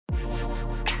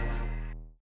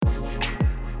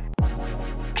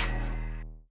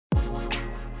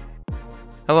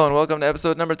Hello and welcome to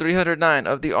episode number 309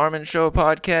 of the Armin Show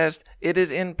podcast. It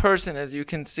is in person, as you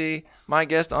can see. My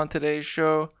guest on today's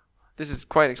show, this is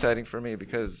quite exciting for me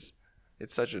because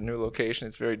it's such a new location.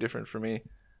 It's very different for me.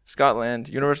 Scotland,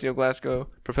 University of Glasgow,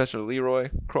 Professor Leroy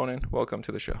Cronin, welcome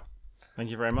to the show. Thank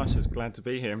you very much. It's glad to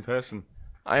be here in person.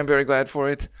 I am very glad for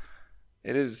it.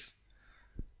 It is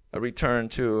a return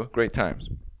to great times.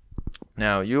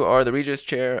 Now, you are the Regis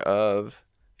Chair of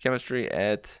Chemistry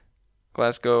at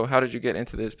Glasgow. How did you get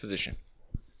into this position?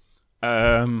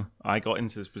 I got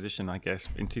into this position, I guess,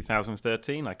 in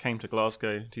 2013. I came to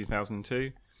Glasgow in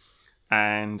 2002,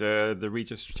 and the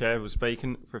Regis chair was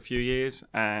vacant for a few years,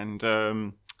 and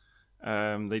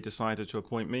they decided to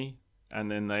appoint me, and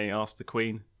then they asked the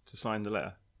Queen to sign the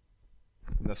letter.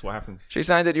 And that's what happens. She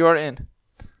signed it, you are in.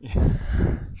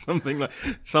 something like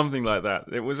that.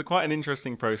 It was quite an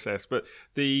interesting process, but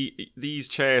these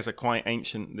chairs are quite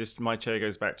ancient. My chair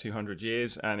goes back 200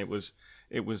 years, and it was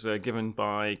given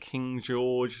by King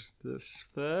George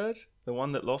III, the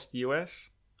one that lost the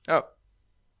US. Oh,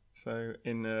 so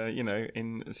and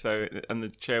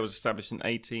the chair was established in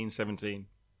 1817.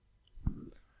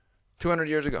 200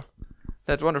 years ago.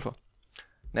 That's wonderful.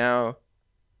 Now,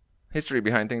 history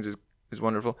behind things is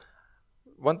wonderful.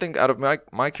 One thing out of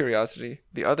my curiosity,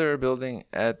 the other building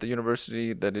at the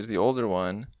university that is the older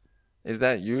one, is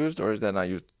that used or is that not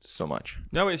used so much?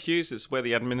 No, it's used. It's where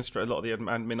a lot of the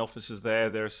admin officers there.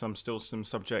 There are still some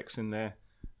subjects in there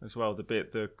as well.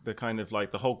 The kind of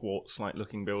like the Hogwarts like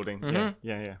looking building. Mm-hmm.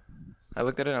 Yeah. I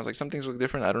looked at it and I was like, some things look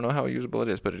different. I don't know how usable it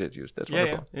is, but it is used. That's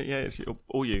wonderful. Yeah, it's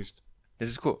all used. This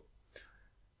is cool.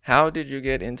 How did you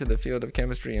get into the field of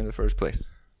chemistry in the first place?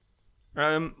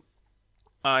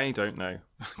 I don't know,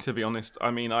 to be honest.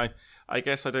 I mean, I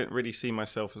guess I don't really see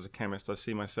myself as a chemist. I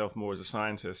see myself more as a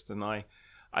scientist. And I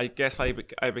guess I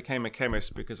became a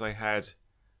chemist because I had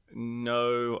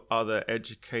no other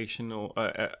educational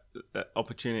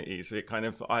opportunities.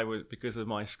 Because of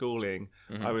my schooling,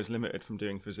 Mm-hmm. I was limited from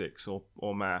doing physics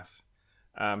or math.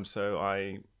 So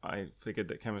I figured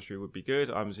that chemistry would be good.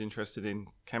 I was interested in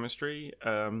chemistry.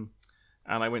 And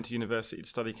I went to university to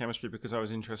study chemistry because I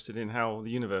was interested in how the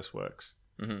universe works.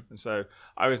 Mm-hmm. And so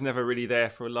I was never really there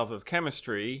for a love of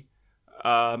chemistry,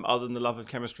 other than the love of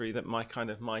chemistry that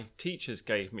my teachers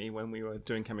gave me when we were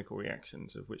doing chemical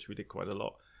reactions, of which we did quite a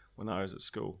lot when I was at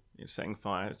school. Setting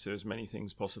fire to as many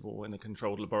things possible in a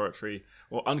controlled laboratory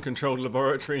or uncontrolled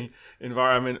laboratory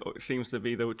environment seems to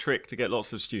be the trick to get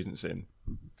lots of students in.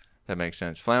 That makes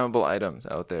sense. Flammable items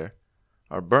out there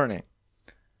are burning.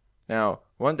 Now,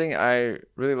 one thing I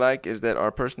really like is that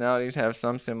our personalities have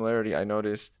some similarity. I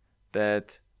noticed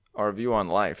that our view on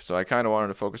life. So I kind of wanted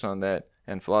to focus on that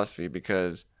and philosophy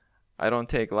because I don't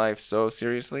take life so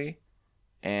seriously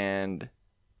and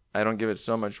I don't give it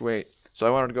so much weight. So I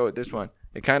wanted to go with this one.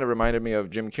 It kind of reminded me of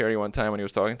Jim Carrey one time when he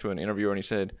was talking to an interviewer and he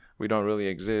said, "We don't really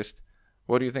exist."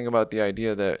 What do you think about the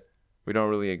idea that we don't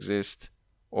really exist,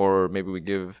 or maybe we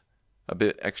give a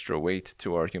bit extra weight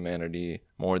to our humanity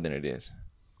more than it is?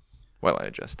 Well, I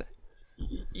adjust that.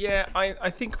 Yeah, I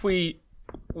think we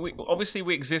obviously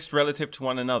we exist relative to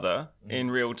one another in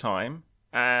real time,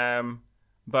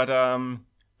 but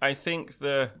I think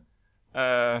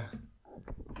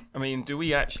do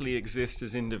we actually exist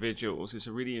as individuals? It's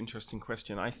a really interesting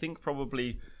question. I think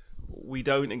probably we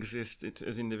don't exist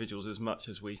as individuals as much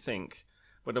as we think.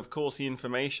 But of course, the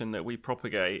information that we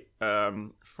propagate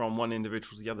from one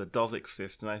individual to the other does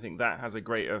exist, and I think that has a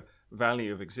greater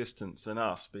value of existence than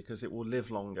us because it will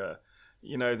live longer.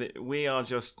 We are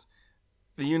just...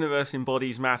 The universe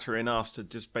embodies matter in us to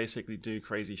just basically do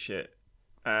crazy shit,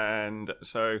 and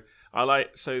so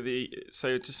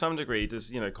to some degree,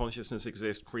 does consciousness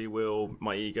exist? Free will,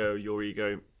 my ego, your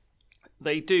ego,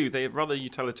 they're rather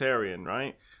utilitarian,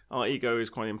 right? Our ego is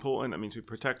quite important. That means we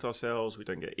protect ourselves, we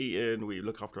don't get eaten, we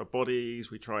look after our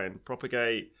bodies, we try and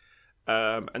propagate,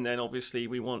 and then obviously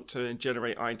we want to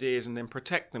generate ideas and then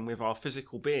protect them with our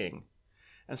physical being.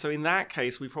 And so in that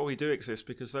case, we probably do exist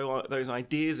because those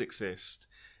ideas exist.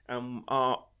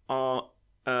 Our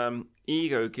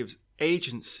ego gives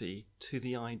agency to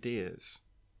the ideas,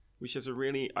 which is a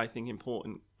really, I think,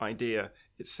 important idea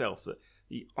itself, that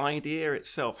the idea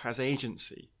itself has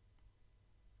agency,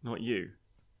 not you,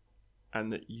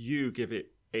 and that you give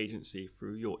it agency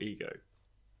through your ego.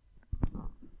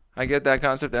 I get that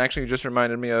concept. It actually just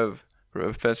reminded me of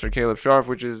Professor Caleb Sharp,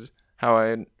 which is how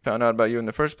I found out about you in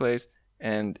the first place,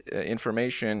 and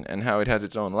information and how it has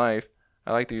its own life.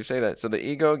 I like that you say that. So the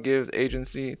ego gives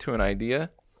agency to an idea.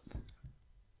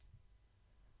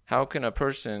 How can a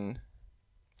person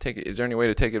is there any way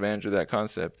to take advantage of that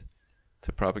concept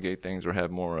to propagate things or have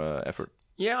more effort?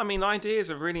 Yeah, I mean, ideas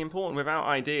are really important. Without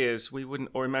ideas, we wouldn't,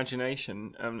 or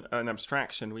imagination and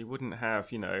abstraction, we wouldn't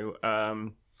have, we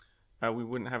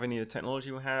wouldn't have any of the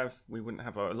technology we have. We wouldn't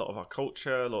have a lot of our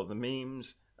culture, a lot of the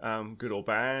memes, good or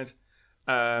bad.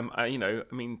 I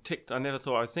mean, I never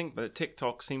thought I'd think, but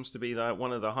TikTok seems to be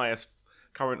one of the highest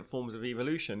current forms of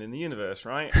evolution in the universe,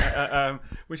 right?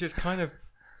 Which is kind of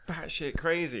batshit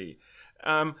crazy.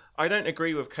 I don't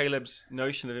agree with Caleb's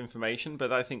notion of information,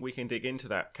 but I think we can dig into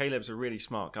that. Caleb's a really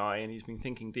smart guy, and he's been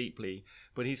thinking deeply,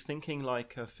 but he's thinking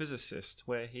like a physicist,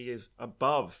 where he is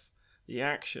above the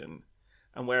action,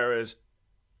 and whereas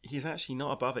he's actually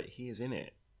not above it, he is in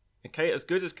it. Okay, as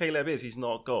good as Caleb is, he's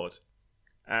not God.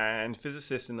 And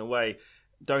physicists, in a way,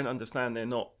 don't understand they're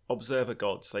not observer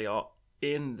gods. They are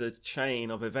in the chain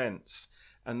of events,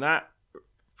 and that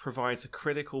provides a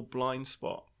critical blind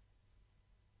spot.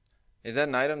 Is that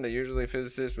an item that usually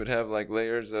physicists would have like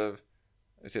layers of,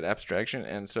 is it abstraction?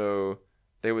 And so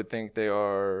they would think they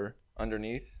are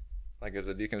underneath, like as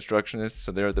a deconstructionist,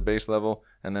 so they're at the base level,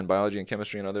 and then biology and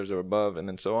chemistry and others are above, and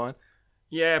then so on?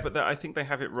 Yeah, but I think they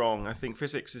have it wrong. I think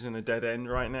physics is in a dead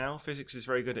end right now. Physics is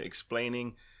very good at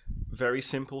explaining very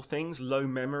simple things, low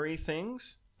memory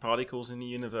things, particles in the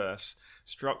universe,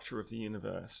 structure of the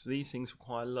universe. These things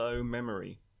require low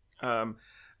memory.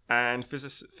 And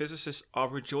physicists are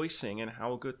rejoicing in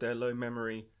how good their low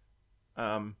memory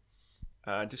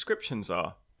descriptions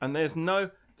are. And there's no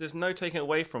taking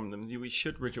away from them. We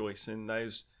should rejoice in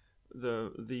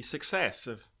the success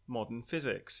of modern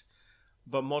physics.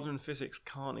 But modern physics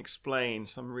can't explain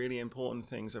some really important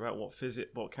things about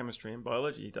what chemistry and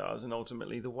biology does, and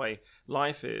ultimately the way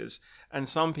life is. And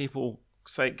some people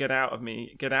say, get out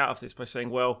of this by saying,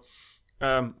 well,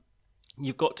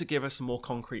 you've got to give us a more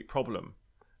concrete problem.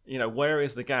 Where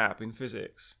is the gap in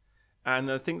physics?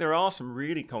 And I think there are some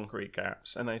really concrete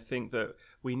gaps. And I think that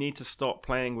we need to stop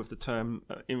playing with the term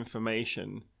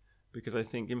information, because I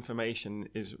think information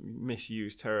is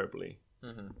misused terribly.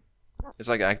 Mm-hmm. It's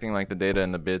like acting like the data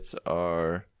and the bits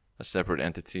are a separate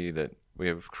entity that we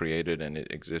have created and it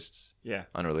exists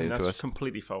unrelated to us. That's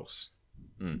completely false.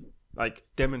 Like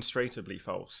demonstrably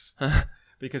false.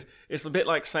 Because it's a bit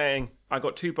like saying, I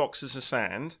got 2 boxes of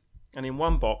sand, and in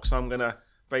one box I'm going to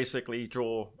basically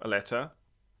draw a letter,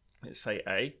 let's say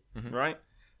A, right?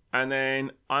 And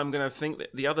then I'm going to think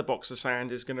that the other box of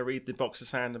sand is going to read the box of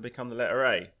sand and become the letter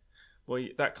A. Well,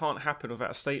 that can't happen without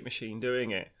a state machine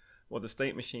doing it. Well, the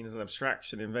state machine is an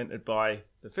abstraction invented by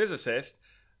the physicist.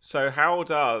 So how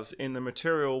does, in the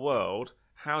material world,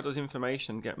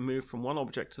 information get moved from one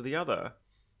object to the other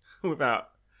without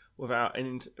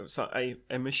a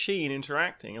machine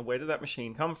interacting? And where did that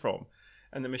machine come from?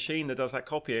 And the machine that does that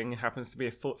copying happens to be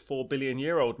a 4 billion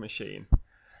year old machine.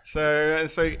 So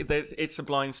it's a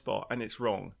blind spot, and it's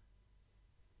wrong.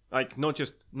 Like not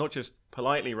just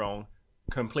politely wrong,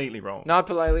 completely wrong. Not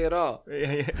politely at all.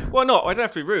 Yeah. Well, no, I don't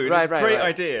have to be rude. Right, it's a great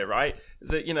idea, right? Is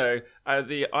that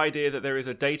the idea that there is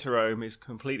a dataome is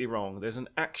completely wrong. There's an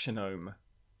actionome.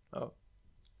 Oh,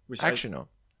 actionome.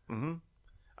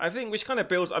 I think which kind of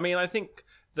builds. I mean, I think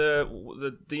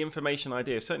the information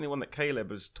idea, certainly one that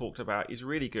Caleb has talked about, is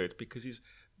really good because he's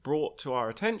brought to our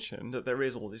attention that there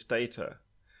is all this data,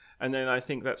 and then I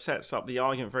think that sets up the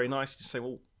argument very nicely to say,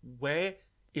 well,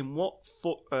 in what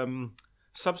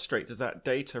substrate does that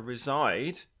data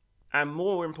reside? And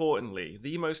more importantly,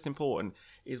 the most important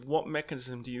is what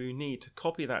mechanism do you need to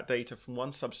copy that data from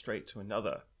one substrate to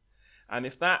another? And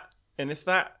if that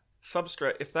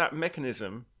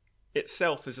mechanism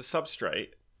itself is a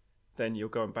substrate, then you're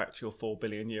going back to your 4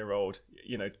 billion year old,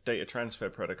 data transfer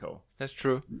protocol. That's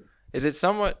true. Is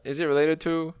it related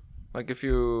to, like, if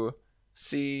you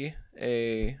see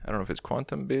I don't know if it's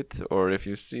quantum bit, or if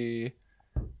you see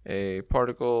a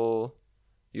particle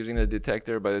using the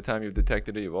detector, by the time you've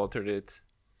detected it, you've altered it?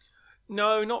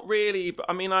 No, not really. But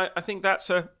I mean, I think that's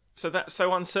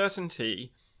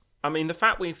uncertainty. I mean, the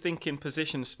fact we think in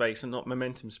position space and not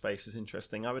momentum space is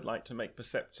interesting. I would like to make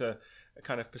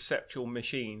kind of perceptual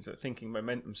machines that thinking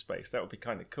momentum space. That would be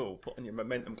kind of cool. Put on your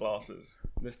momentum glasses.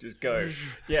 Let's just go.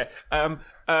 Yeah. That's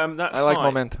I like fine.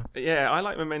 momentum. Yeah, I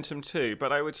like momentum too.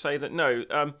 But I would say that no.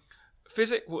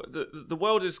 Physics. The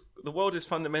world is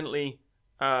fundamentally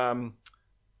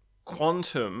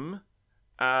quantum.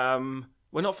 Well,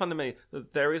 not fundamentally.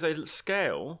 There is a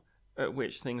scale at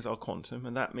which things are quantum,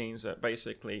 and that means that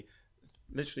basically,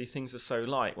 literally, things are so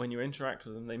light when you interact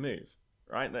with them, they move,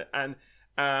 right? And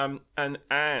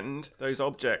those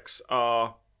objects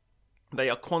are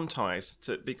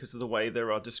quantized because of the way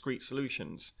there are discrete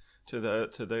solutions to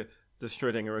the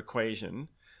Schrödinger equation,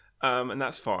 and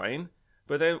that's fine.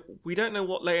 But then we don't know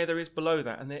what layer there is below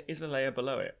that, and there is a layer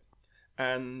below it.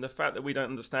 And the fact that we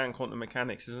don't understand quantum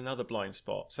mechanics is another blind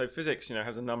spot. So physics,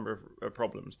 has a number of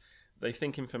problems. They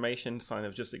think information kind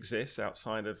of just exists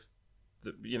outside of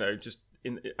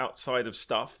outside of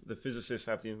stuff. The physicists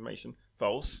have the information.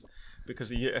 False, because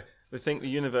they think the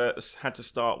universe had to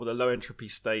start with a low entropy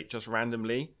state just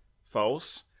randomly.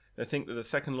 False. They think that the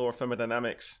second law of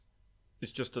thermodynamics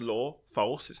is just a law.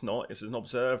 False. It's not. It's an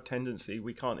observed tendency.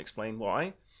 We can't explain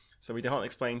why. So we can't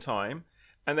explain time.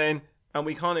 And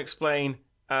we can't explain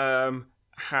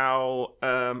how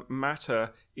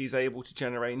matter is able to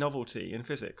generate novelty in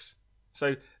physics.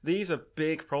 So these are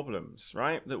big problems,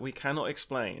 right, that we cannot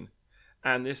explain.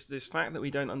 And this fact that we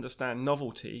don't understand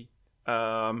novelty,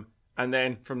 and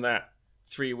then from that,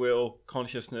 free will,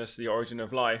 consciousness, the origin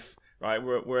of life, right,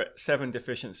 we're at 7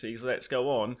 deficiencies. Let's go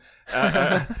on.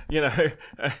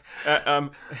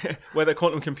 Whether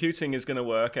quantum computing is going to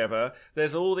work ever.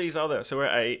 There's all these other. So we're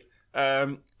at 8.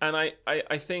 And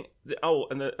I think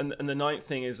the ninth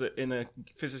thing is that in a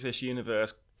physicist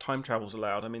universe, time travel's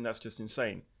allowed. I mean, that's just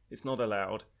insane. It's not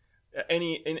allowed.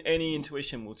 Any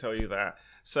intuition will tell you that.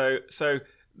 So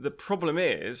the problem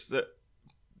is that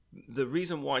the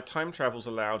reason why time travel's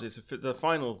allowed is the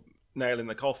final nail in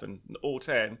the coffin. All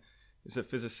 10 is that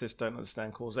physicists don't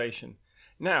understand causation.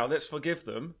 Now let's forgive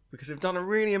them because they've done a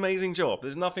really amazing job.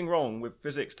 There's nothing wrong with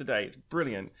physics today. It's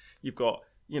brilliant. You've got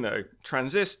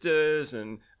transistors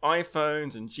and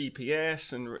iPhones and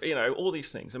GPS and, all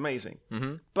these things. Amazing.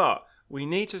 Mm-hmm. But we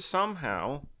need to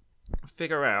somehow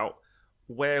figure out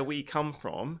where we come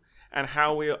from and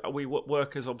how we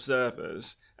work as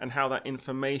observers and how that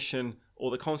information or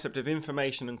the concept of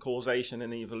information and causation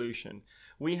and evolution.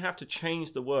 We have to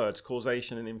change the words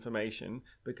causation and information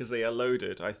because they are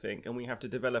loaded, I think, and we have to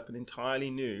develop an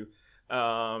entirely new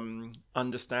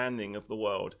understanding of the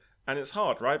world. And it's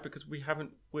hard, right? Because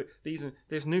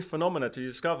there's new phenomena to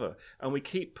discover, and we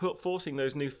keep forcing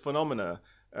those new phenomena.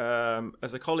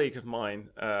 As a colleague of mine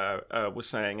was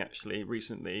saying actually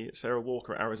recently, Sarah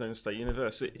Walker at Arizona State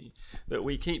University, that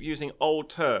we keep using old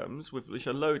terms which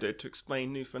are loaded to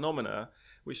explain new phenomena,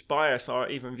 which bias our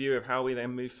even view of how we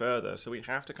then move further. So we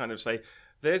have to kind of say,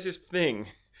 there's this thing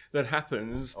that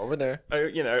happens over there,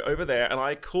 over there, and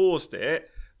I caused it,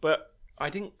 but I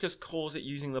didn't just cause it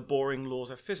using the boring laws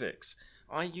of physics.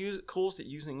 I caused it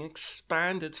using an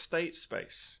expanded state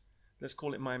space. Let's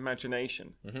call it my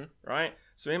imagination, right?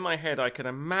 So in my head, I could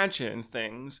imagine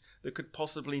things that could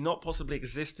not possibly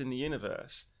exist in the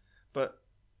universe. But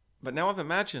now I've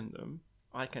imagined them,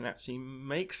 I can actually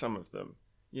make some of them.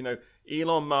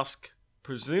 Elon Musk,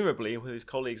 presumably with his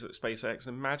colleagues at SpaceX,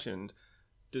 imagined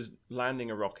just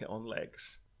landing a rocket on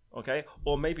legs, okay?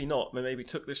 Or maybe not. Maybe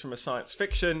took this from a science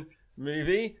fiction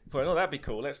movie, thought, oh, that'd be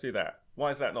cool, let's do that. Why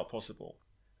is that not possible?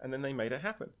 And then they made it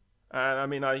happen. And I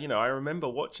mean, I remember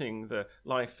watching the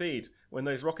live feed when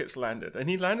those rockets landed, and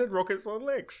he landed rockets on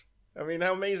legs. I mean,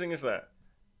 how amazing is that?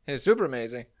 It's super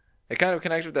amazing. It kind of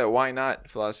connects with that why not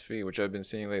philosophy, which I've been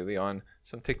seeing lately on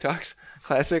some TikToks.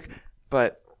 Classic.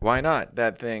 But why not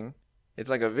that thing? It's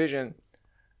like a vision.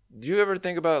 Do you ever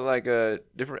think about like a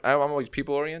different... I'm always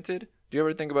people-oriented. Do you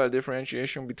ever think about a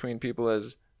differentiation between people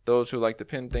as those who like to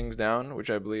pin things down, which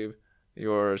I believe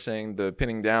you're saying the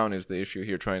pinning down is the issue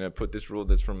here, trying to put this rule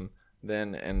that's from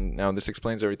then and now this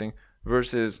explains everything,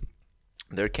 versus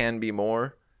there can be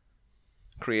more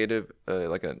creative,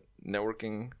 like a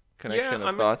networking connection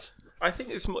of thoughts? I think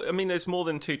there's more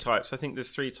than 2 types. I think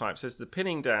there's 3 types. There's the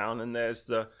pinning down, and there's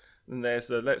the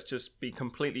let's just be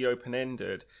completely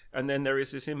open-ended, and then there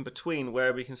is this in between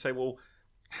where we can say, well,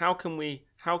 how can we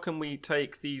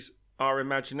take our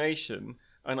imagination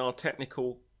and our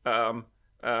technical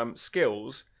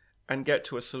skills and get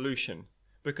to a solution?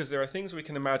 Because there are things we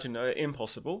can imagine that are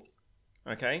impossible,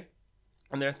 okay?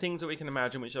 And there are things that we can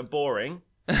imagine which are boring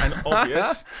and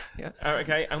obvious,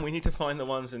 okay? And we need to find the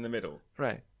ones in the middle.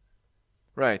 Right.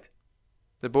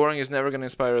 The boring is never going to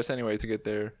inspire us anyway to get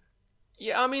there.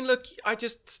 Yeah, I mean, look, I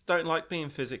just don't like being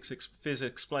physics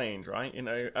explained, right?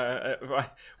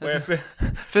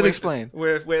 Explained.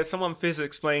 Where someone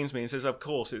explains me and says, of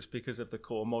course, it's because of the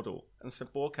core model. And so,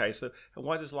 okay, so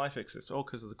why does life exist? Oh,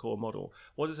 because of the core model.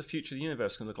 What does the future of the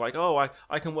universe going to look like? Oh,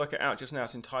 I can work it out just now.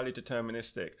 It's entirely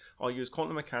deterministic. I'll use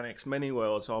quantum mechanics, many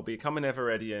worlds. I'll become an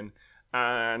Everettian,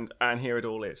 and here it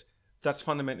all is. That's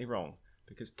fundamentally wrong,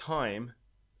 because time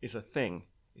is a thing.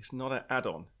 It's not an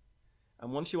add-on.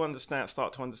 And once you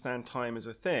start to understand time as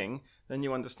a thing, then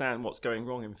you understand what's going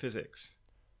wrong in physics.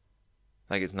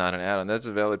 Like it's not an add-on. That's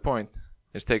a valid point.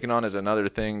 It's taken on as another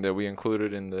thing that we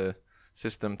included in the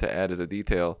system to add as a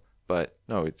detail. But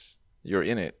no, you're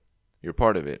in it. You're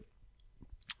part of it.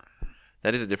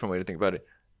 That is a different way to think about it.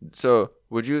 So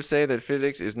would you say that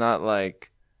physics is not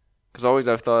like, because always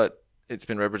I've thought it's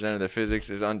been represented that physics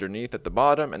is underneath at the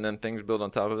bottom and then things build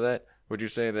on top of that. Would you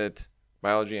say that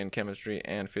biology and chemistry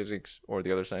and physics or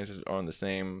the other sciences are on the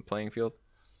same playing field?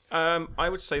 I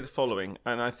would say the following,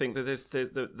 and I think that there's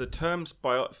the terms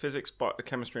physics,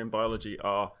 chemistry, and biology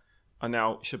are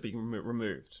now should be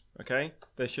removed. Okay,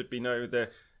 there should be no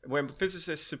there. When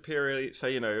physicists superiorly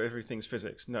say everything's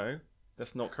physics, no,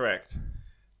 that's not correct.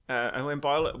 And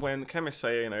when chemists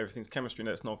say everything's chemistry,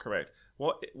 no, it's not correct.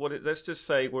 Let's just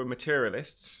say we're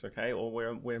materialists, okay, or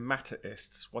we're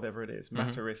matterists, whatever it is.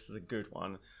 Matterist is a good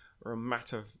one, or a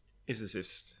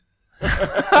matterphysicist.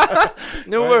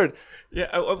 New word.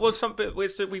 Yeah, well,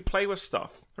 we play with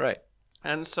stuff, Right.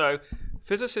 and so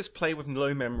physicists play with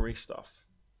low memory stuff,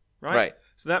 right? Right.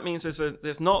 So that means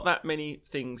there's not that many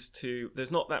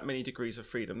there's not that many degrees of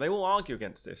freedom. They will argue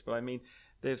against this, but I mean,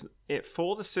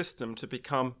 for the system to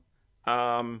become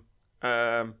kind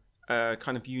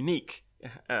of unique.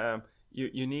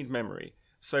 You need memory.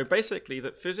 So basically,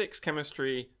 that physics,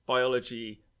 chemistry,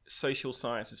 biology, social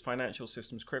sciences, financial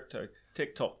systems, crypto,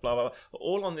 TikTok, blah, blah, blah,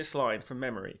 all on this line from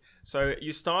memory. So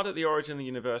you start at the origin of the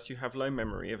universe, you have low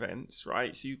memory events,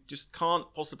 right? So you just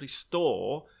can't possibly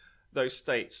store those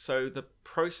states. So the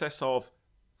process of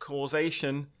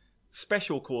causation,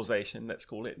 special causation, let's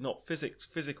call it, not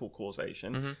physical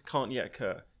causation, can't yet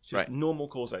occur. It's just normal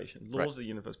causation. Laws of the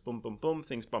universe, boom, boom, boom,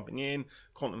 things bumping in,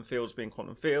 quantum fields being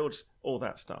quantum fields, all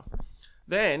that stuff.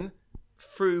 Then,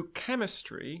 through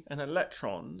chemistry and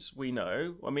electrons, we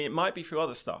know, I mean, it might be through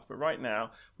other stuff, but right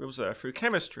now, we observe through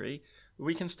chemistry,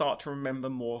 we can start to remember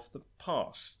more of the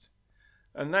past.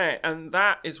 And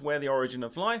that is where the origin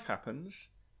of life happens.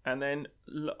 And then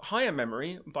higher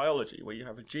memory, biology, where you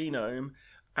have a genome,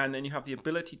 and then you have the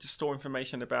ability to store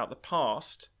information about the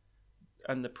past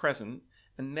and the present,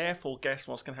 and therefore guess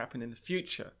what's going to happen in the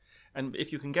future. And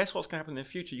if you can guess what's going to happen in the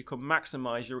future, you can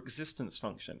maximize your existence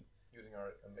function. Using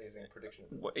our amazing prediction.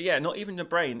 Yeah, not even the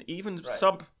brain, even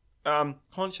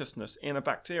consciousness in a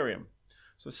bacterium.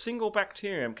 So a single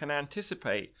bacterium can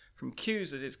anticipate from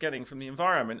cues that it's getting from the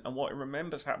environment and what it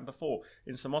remembers happened before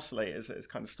in some oscillators that it's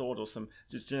kind of stored or some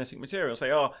genetic material.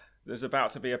 Say, there's about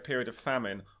to be a period of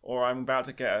famine, or I'm about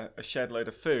to get a shed load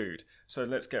of food, so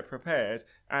let's get prepared.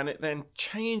 And it then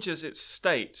changes its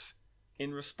state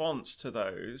in response to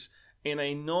those in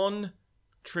a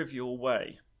non-trivial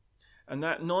way. And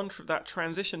that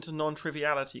transition to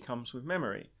non-triviality comes with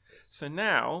memory. So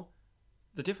now,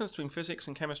 the difference between physics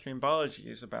and chemistry and biology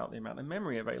is about the amount of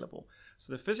memory available.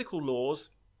 So the physical laws,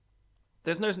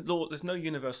 there's no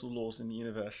universal laws in the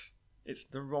universe. It's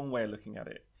the wrong way of looking at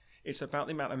it. It's about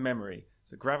the amount of memory.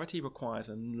 So gravity requires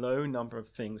a low number of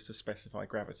things to specify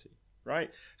gravity,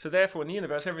 right? So therefore, in the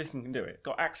universe, everything can do it.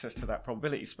 Got access to that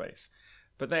probability space.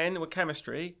 But then with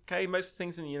chemistry, okay, most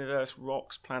things in the universe,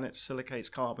 rocks, planets, silicates,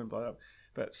 carbon, blah, blah.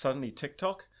 But suddenly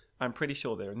TikTok, I'm pretty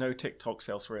sure there are no TikToks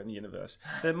elsewhere in the universe.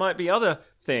 There might be other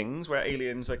things where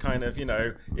aliens are kind of,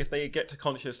 if they get to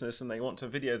consciousness and they want to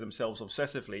video themselves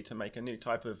obsessively to make a new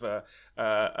type of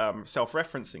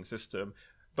self-referencing system.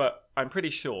 But I'm pretty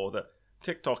sure that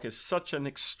TikTok is such an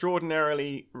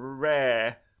extraordinarily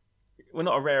rare, well,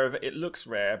 not a rare, it looks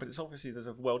rare, but it's obviously there's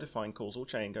a well-defined causal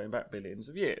chain going back billions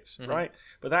of years, right?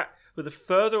 But the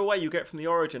further away you get from the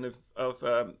origin of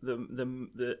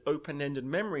the open-ended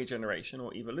memory generation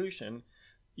or evolution,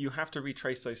 you have to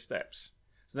retrace those steps.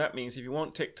 So that means if you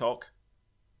want TikTok,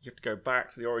 you have to go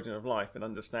back to the origin of life and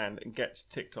understand and get to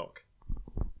TikTok.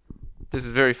 This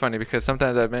is very funny because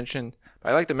sometimes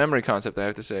I like the memory concept, I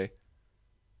have to say.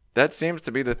 That seems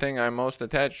to be the thing I'm most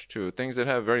attached to. Things that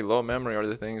have very low memory are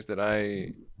the things that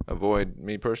I avoid,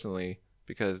 me personally,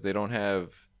 because they don't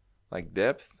have like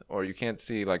depth, or you can't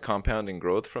see like compounding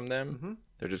growth from them.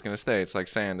 They're just going to stay. It's like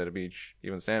sand at a beach.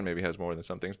 Even sand maybe has more than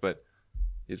some things, but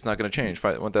it's not going to change.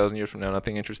 1,000 years from now,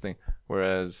 nothing interesting.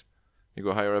 Whereas you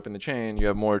go higher up in the chain, you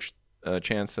have more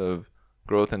chance of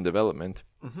growth and development.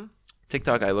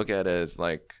 TikTok I look at as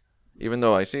like, even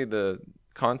though I see the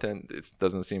content, it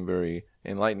doesn't seem very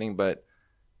enlightening, but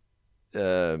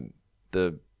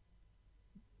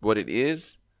what it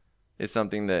is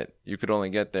something that you could only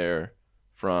get there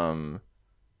from,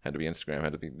 had to be Instagram,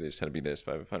 had to be this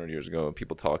 500 years ago,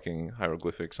 people talking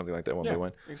hieroglyphics, something like that, one by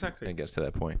one. Exactly. And it gets to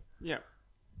that point. Yeah.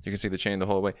 You can see the chain the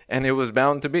whole way. And it was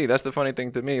bound to be. That's the funny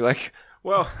thing to me. Like,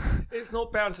 well, it's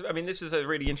not bound to. I mean, this is a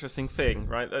really interesting thing,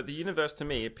 right? The universe to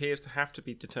me appears to have to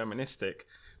be deterministic,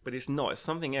 but it's not. It's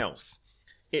something else.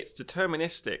 It's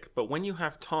deterministic, but when you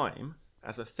have time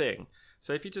as a thing,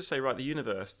 so if you just say, right, the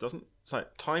universe doesn't, it's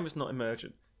like time is not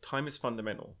emergent. Time is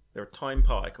fundamental. There are time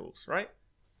particles, right?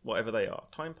 Whatever they are,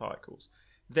 time particles.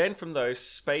 Then from those,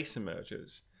 space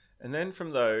emerges, and then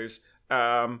from those,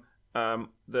 the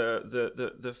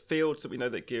fields that we know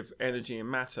that give energy and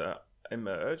matter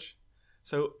emerge.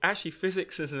 So actually,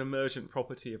 physics is an emergent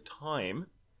property of time,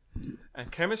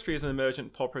 and chemistry is an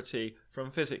emergent property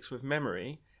from physics with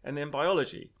memory, and then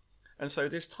biology. And so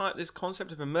this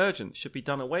concept of emergence should be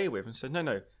done away with, and said,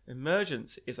 no,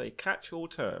 emergence is a catch-all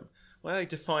term. When they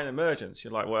define emergence,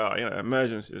 you're like, well,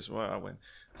 emergence is when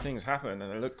things happen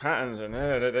and they look patterns and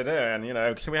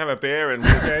can we have a beer and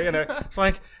it's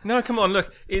like, no, come on,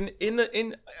 look,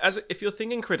 if you're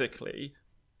thinking critically,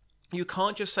 you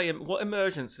can't just say what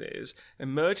emergence is.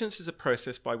 Emergence is a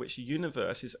process by which the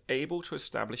universe is able to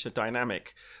establish a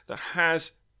dynamic that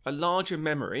has a larger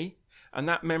memory, and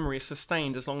that memory is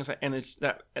sustained as long as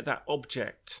that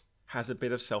object has a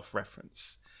bit of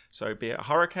self-reference. So be it a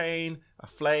hurricane, a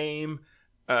flame,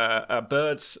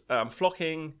 birds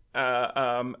flocking,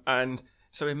 and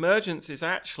so emergence is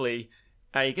actually,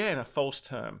 again, a false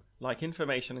term, like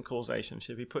information and causation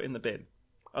should be put in the bin,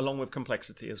 along with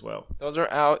complexity as well. Those are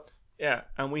out. Yeah,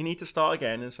 and we need to start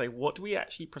again and say, what do we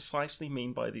actually precisely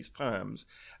mean by these terms?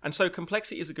 And so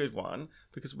complexity is a good one,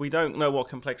 because we don't know what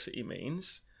complexity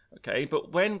means, okay?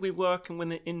 But when we work in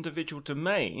the individual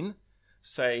domain,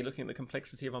 say looking at the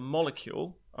complexity of a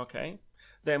molecule, okay,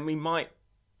 then we might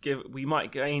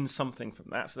gain something from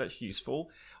that, so that's useful.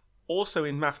 Also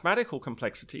in mathematical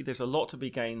complexity, there's a lot to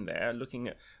be gained there, looking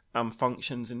at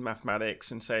functions in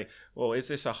mathematics and say, well, is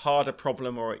this a harder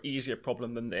problem or an easier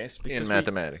problem than this? Because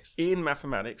in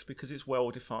mathematics, because it's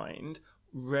well defined,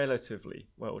 relatively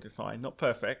well defined, not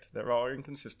perfect, there are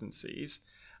inconsistencies,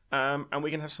 and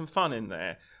we can have some fun in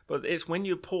there. But it's when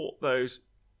you port those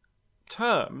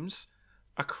terms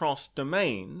across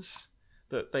domains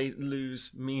that they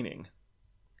lose meaning,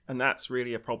 and that's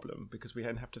really a problem, because we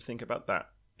then have to think about that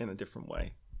in a different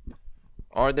way.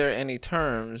 Are there any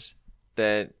terms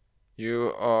that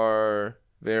you are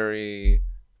very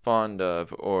fond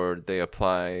of, or they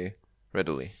apply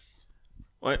readily?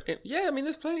 Well,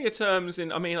 there's plenty of terms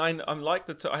in. I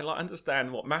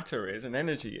understand what matter is and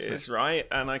energy is, right?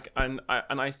 And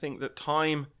I think that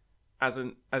time as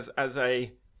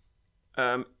a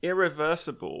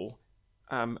irreversible,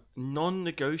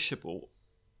 non-negotiable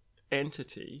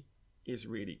entity is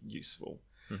really useful.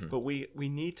 Mm-hmm. But we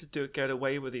need to get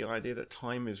away with the idea that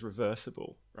time is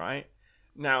reversible, right?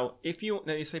 Now,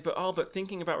 you say, but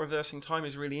thinking about reversing time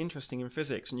is really interesting in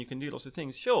physics, and you can do lots of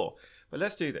things. Sure, but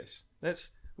let's do this.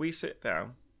 We sit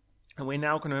down, and we're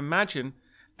now going to imagine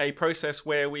a process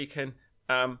where we can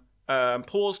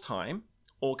pause time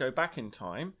or go back in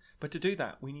time. But to do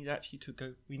that, we need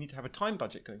to have a time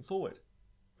budget going forward.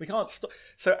 We can't stop.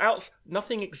 So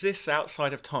nothing exists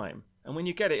outside of time. And when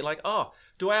you get it, you're like,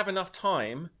 do I have enough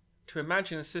time to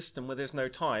imagine a system where there's no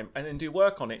time and then do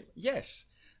work on it? Yes.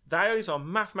 Those are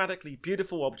mathematically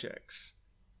beautiful objects,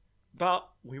 but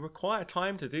we require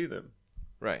time to do them.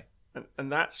 Right.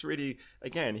 And that's really,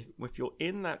 again, if you're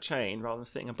in that chain rather than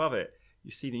sitting above it,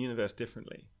 you see the universe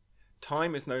differently.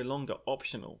 Time is no longer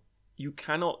optional. You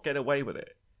cannot get away with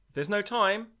it. If there's no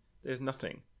time, there's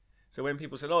nothing. So when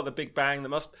people say, the Big Bang,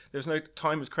 there's no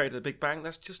time was created at the Big Bang,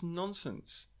 that's just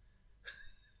nonsense.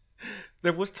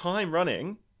 There was time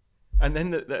running. And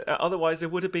then otherwise there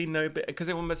would have been no bit, because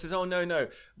everyone says, no,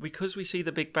 because we see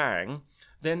the Big Bang,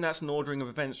 then that's an ordering of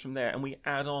events from there, and we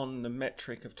add on the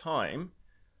metric of time.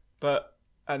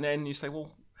 And then you say,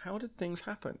 well, how did things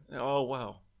happen? Oh,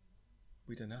 well,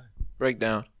 we don't know.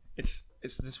 Breakdown. This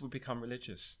would become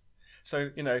religious.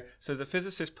 So, so the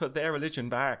physicists put their religion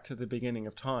back to the beginning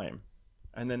of time,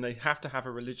 and then they have to have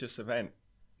a religious event,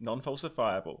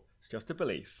 non-falsifiable. It's just a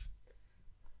belief.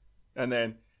 And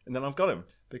then I've got him,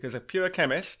 because a pure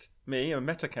chemist, me, a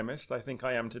meta-chemist, I think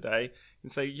I am today, can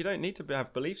say, you don't need to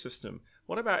have belief system.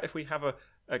 What about if we have a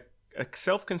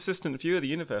self-consistent view of the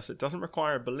universe that doesn't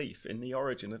require a belief in the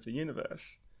origin of the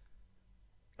universe?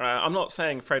 I'm not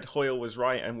saying Fred Hoyle was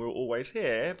right and we're always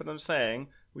here, but I'm saying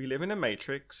we live in a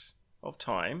matrix of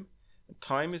time, and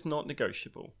time is not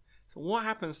negotiable. So what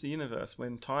happens to the universe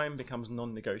when time becomes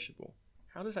non-negotiable?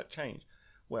 How does that change?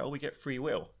 Well, we get free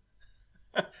will.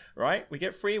 Right? We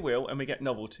get free will, and we get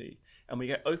novelty, and we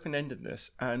get open-endedness,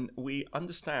 and we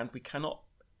understand we cannot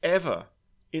ever,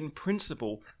 in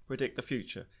principle, predict the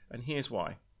future. And here's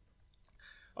why.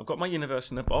 I've got my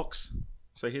universe in a box.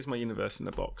 So here's my universe in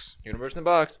a box. Universe in a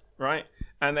box. Right?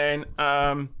 And then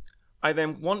I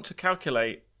then want to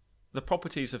calculate the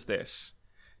properties of this.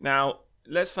 Now,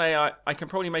 let's say I can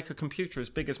probably make a computer as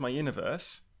big as my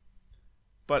universe.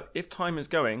 But if time is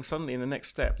going, suddenly in the next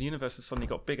step, the universe has suddenly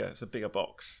got bigger. It's a bigger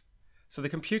box. So the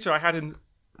computer I had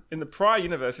in the prior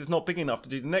universe is not big enough to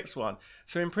do the next one.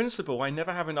 So in principle, I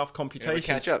never have enough You never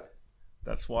computation. catch up.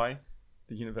 That's why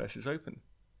the universe is open,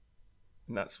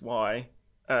 and that's why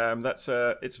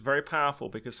it's very powerful,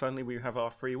 because suddenly we have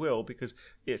our free will, because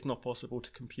it's not possible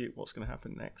to compute what's going to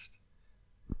happen next,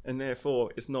 and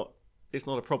therefore it's not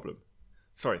a problem.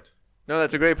 Sorry. No,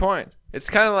 that's a great point. It's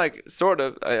kind of like, sort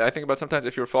of, I think about sometimes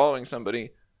if you're following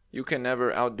somebody, you can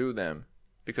never outdo them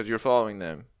because you're following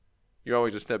them. You're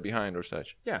always a step behind or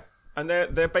such. Yeah, and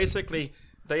they're basically,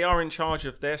 they are in charge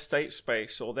of their state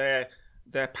space or their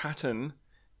pattern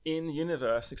in the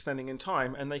universe extending in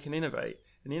time, and they can innovate.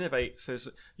 And innovate says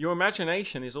your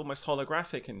imagination is almost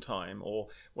holographic in time, or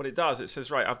what it does, it says,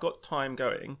 right, I've got time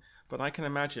going, but I can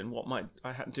imagine what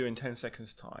I had to do in 10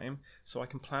 seconds time, so I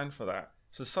can plan for that.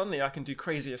 So suddenly I can do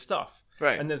crazier stuff.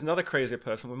 Right. And there's another crazier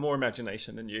person with more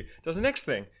imagination than you does the next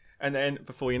thing. And then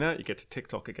before you know it, you get to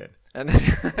TikTok again. And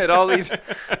then it all leads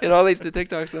to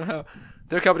TikTok somehow.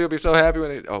 Their company will be so happy when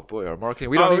they, oh boy, our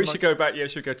marketing. We should go back. Yeah,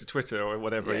 should go to Twitter or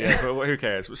whatever. Yeah, but who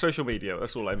cares? Social media.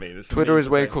 That's all I mean. It's Twitter is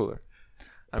way cooler.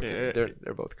 I'm kidding.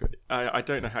 They're both good. I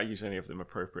don't know how to use any of them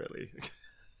appropriately.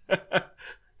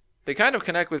 They kind of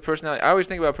connect with personality. I always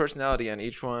think about personality and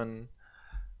each one.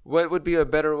 What would be a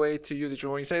better way to use each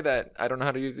one? When you say that, I don't know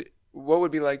how to use it. What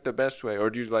would be like the best way, or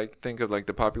do you like think of like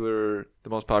the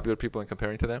most popular people and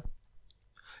comparing to them?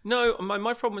 No,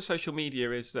 my problem with social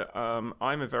media is that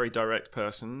I'm a very direct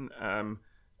person,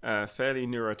 fairly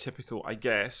neurotypical, I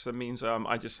guess. That means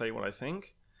I just say what I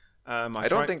think. I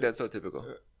don't think that's so typical.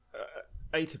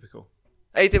 Atypical.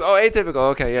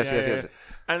 Atypical. Okay, yes.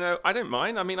 And I don't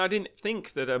mind. I mean, I didn't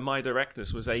think that my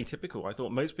directness was atypical. I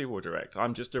thought most people were direct.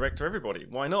 I'm just direct to everybody.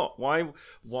 Why not?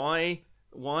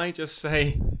 Why just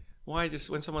say? Why just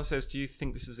when someone says, "Do you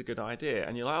think this is a good idea?"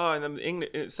 and you're like, "Oh," and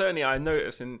English. Certainly, I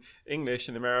notice in English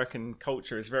and American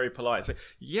culture is very polite. So,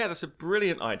 yeah, that's a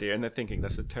brilliant idea, and they're thinking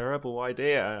that's a terrible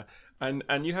idea, and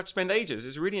you have to spend ages.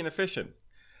 It's really inefficient.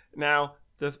 Now,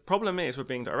 the problem is with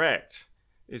being direct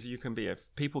is you can be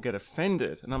people get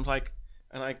offended, and I'm like,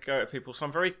 and I go at people. So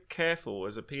I'm very careful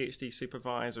as a PhD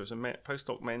supervisor, as a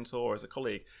postdoc mentor, as a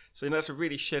colleague. So that's a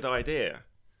really shit idea.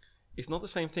 It's not the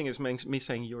same thing as me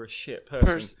saying you're a shit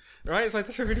person, right? It's like,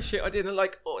 that's a really shit idea. And they're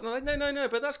like, oh, no,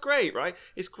 but that's great, right?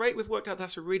 It's great we've worked out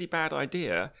that's a really bad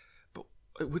idea, but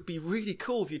it would be really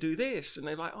cool if you do this. And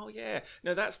they're like, oh, yeah,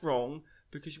 no, that's wrong,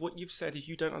 because what you've said is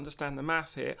you don't understand the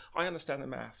math here. I understand the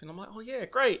math. And I'm like, oh, yeah,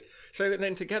 great. So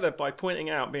then together, by pointing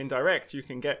out, being direct, you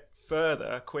can get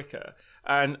further quicker.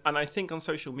 And I think on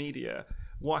social media,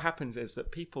 what happens is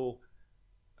that people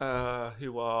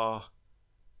who are...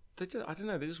 I don't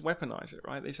know, they just weaponize it,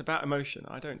 right? It's about emotion.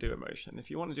 I don't do emotion.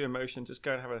 If you want to do emotion, just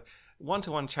go and have a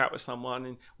one-to-one chat with someone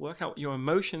and work out your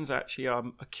emotions actually are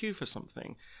a cue for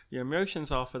something. Your emotions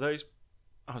are for those...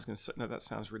 I was going to say, no, that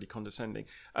sounds really condescending.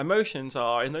 Emotions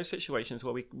are in those situations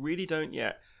where we really don't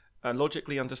yet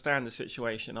logically understand the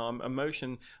situation. Our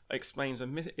emotion explains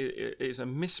is a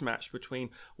mismatch between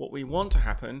what we want to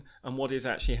happen and what is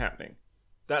actually happening.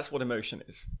 That's what emotion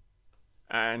is.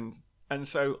 And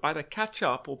so either catch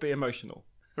up or be emotional.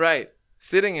 Right.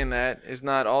 Sitting in that is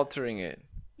not altering it.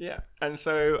 Yeah. And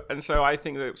so I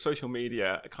think that social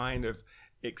media kind of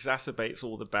exacerbates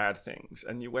all the bad things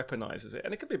and you weaponizes it.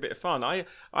 And it could be a bit of fun.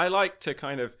 I like to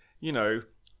kind of,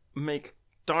 make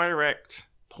direct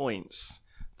points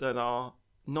that are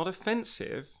not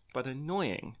offensive but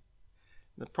annoying.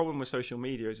 The problem with social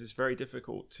media is it's very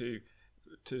difficult to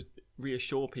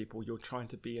reassure people you're trying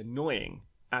to be annoying,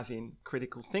 as in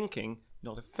critical thinking,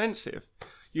 not offensive.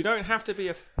 You don't have to be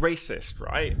a racist,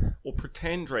 right? Or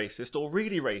pretend racist, or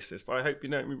really racist. I hope you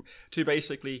don't,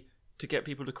 to get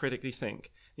people to critically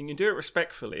think. You can do it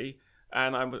respectfully,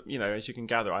 and I'm, as you can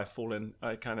gather, I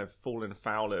kind of fallen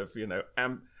foul of,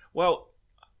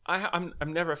 I'm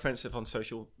never offensive on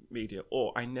social media,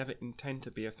 or I never intend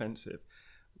to be offensive.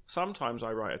 Sometimes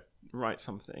I write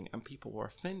something and people were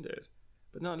offended,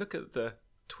 but now look at the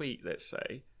tweet, let's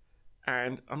say,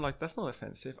 and I'm like, that's not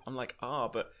offensive. I'm like,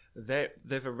 but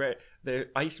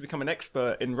I used to become an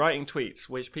expert in writing tweets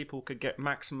which people could get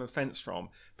maximum offense from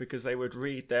because they would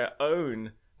read their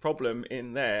own problem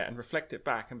in there and reflect it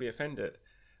back and be offended.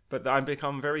 But I've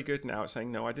become very good now at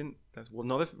saying, no, I didn't.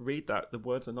 Read that. The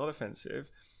words are not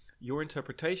offensive. Your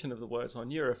interpretation of the words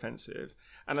on you are offensive.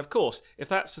 And of course, if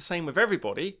that's the same with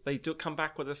everybody, they do come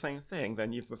back with the same thing,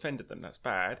 then you've offended them. That's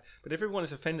bad. But if everyone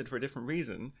is offended for a different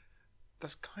reason,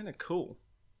 that's kind of cool.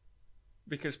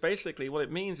 Because basically what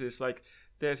it means is like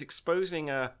there's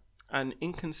exposing an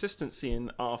inconsistency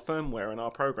in our firmware and our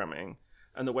programming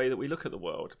and the way that we look at the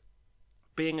world.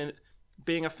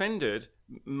 Being offended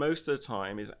most of the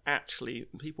time is actually,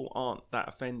 people aren't that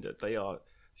offended. They are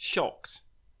shocked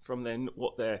from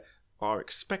what they are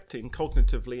expecting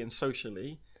cognitively and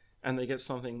socially, and they get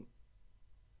something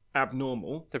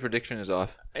abnormal. The prediction is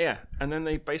off. Yeah, and then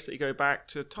they basically go back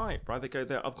to type, right? They go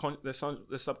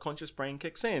their subconscious brain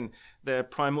kicks in, their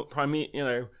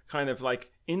kind of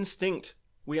like instinct.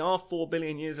 We are 4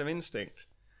 billion years of instinct,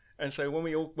 and so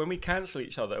when we cancel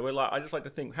each other, we're like, I just like to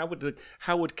think, how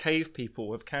would cave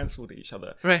people have cancelled each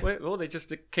other? Right. Well, they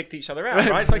just kicked each other out,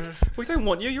 right? It's like, we don't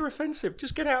want you. You're offensive.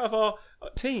 Just get out of our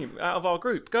team, out of our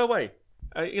group. Go away.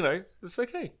 It's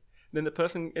okay. Then the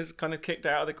person is kind of kicked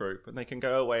out of the group, and they can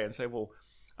go away and say, well,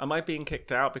 am I being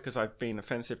kicked out because I've been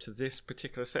offensive to this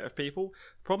particular set of people?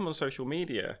 The problem on social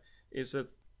media is that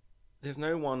there's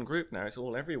no one group now. It's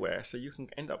all everywhere. So you can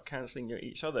end up cancelling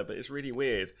each other, but it's really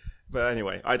weird. But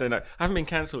anyway, I don't know. I haven't been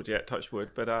cancelled yet, touch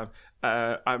wood. But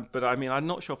I mean, I'm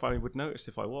not sure if I would notice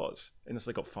if I was, unless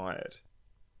I got fired.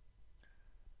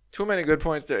 Too many good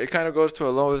points there. It kind of goes to a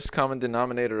lowest common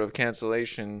denominator of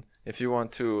cancellation. If you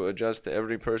want to adjust to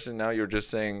every person, now you're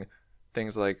just saying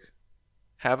things like,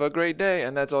 have a great day,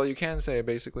 and that's all you can say,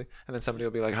 basically. And then somebody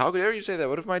will be like, how dare you say that?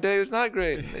 What if my day is not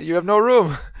great? You have no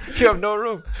room. You have no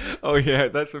room. Oh, yeah,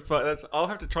 I'll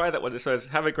have to try that one. It says,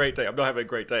 have a great day. I'm not having a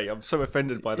great day. I'm so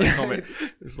offended by that comment.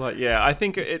 It's like, yeah, I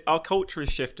think our culture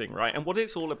is shifting, right? And what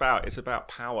it's all about is about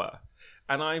power.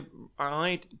 And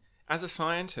I as a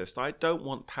scientist, I don't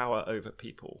want power over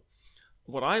people.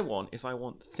 What I want is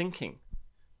thinking.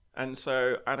 And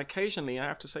occasionally I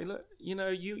have to say, look,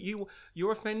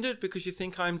 you're offended because you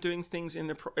think I'm doing things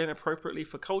inappropriately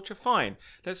for culture. Fine,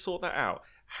 let's sort that out.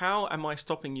 How am I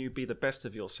stopping you be the best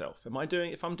of yourself?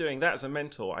 If I'm doing that as a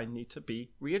mentor, I need to be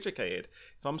re-educated.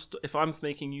 If I'm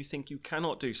making you think you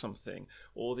cannot do something,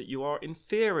 or that you are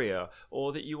inferior,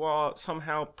 or that you are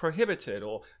somehow prohibited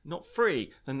or not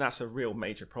free, then that's a real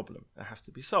major problem that has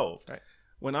to be solved. Right.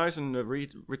 When I was in the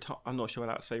I'm not sure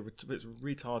how to say it's a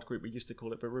retard group, we used to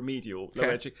call it, but remedial,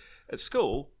 at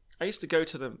school, I used to go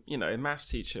to the maths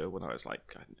teacher when I was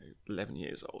like, I don't know, 11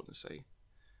 years old and say,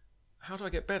 how do I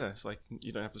get better? It's like,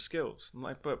 you don't have the skills. I'm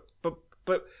like, but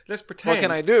let's pretend. What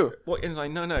can I do? And it's like,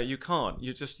 no, you can't.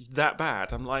 You're just that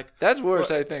bad. I'm like, that's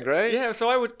worse, I think, right? Yeah.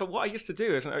 So but what I used to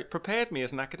do is, it prepared me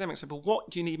as an academic. So, but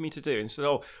what do you need me to do? And said,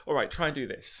 oh, all right, try and do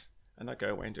this. And I go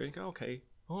away and do it. And go, okay.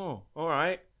 Oh, all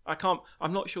right.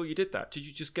 I'm not sure you did that. Did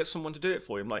you just get someone to do it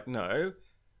for you? I'm like, no.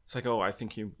 It's like, oh, I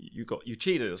think you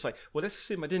cheated. It's like, well, let's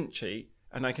assume I didn't cheat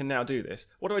and I can now do this.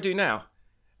 What do I do now?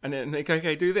 And then they go,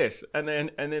 okay, do this. And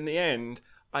in the end,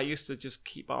 I used to just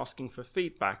keep asking for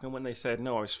feedback. And when they said,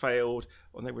 no, I was failed,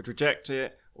 or they would reject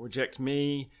it, or reject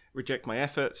me, reject my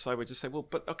efforts, I would just say, well,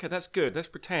 but okay, that's good. Let's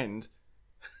pretend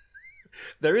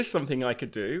there is something I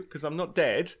could do because I'm not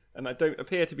dead and I don't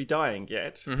appear to be dying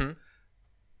yet. Mm-hmm.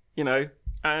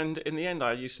 And in the end,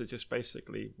 I used to just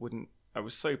basically I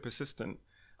was so persistent.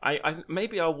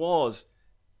 Maybe I was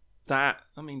that,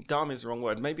 dumb is the wrong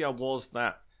word. Maybe I was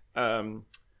that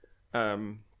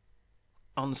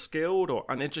unskilled or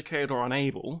uneducated or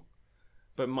unable,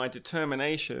 but my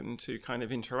determination to kind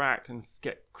of interact and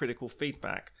get critical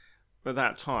feedback at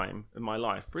that time in my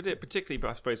life, particularly,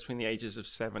 I suppose, between the ages of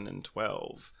 7 and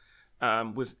 12,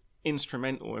 was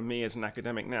instrumental in me as an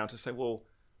academic now to say, well,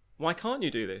 why can't you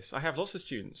do this? I have lots of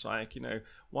students, like,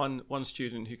 one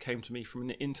student who came to me from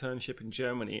an internship in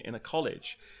Germany in a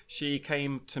college. She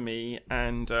came to me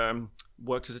and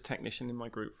worked as a technician in my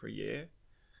group for a year.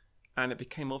 And it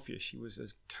became obvious she was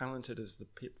as talented as the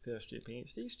first year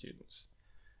PhD students.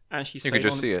 And she You could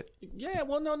just see it. Yeah,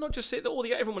 well, no, not just see it.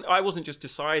 Everyone. I wasn't just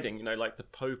deciding, like the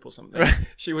Pope or something. Right.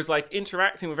 She was like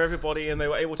interacting with everybody, and they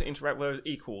were able to interact with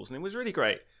equals, and it was really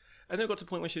great. And then it got to the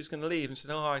point where she was going to leave and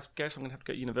said, oh, I guess I'm going to have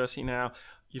to go to university now.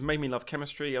 You've made me love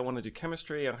chemistry. I want to do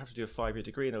chemistry. I have to do a 5-year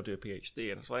degree and I'll do a PhD.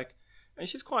 And it's like, and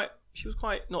she was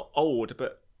quite not old,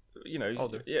 but,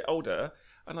 older. Yeah, older.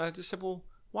 And I just said, well,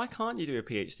 why can't you do a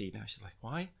PhD now? She's like,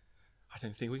 why? I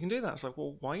don't think we can do that. I was like,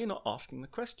 well, why are you not asking the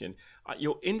question?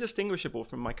 You're indistinguishable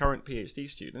from my current PhD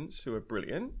students who are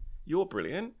brilliant. You're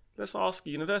brilliant. Let's ask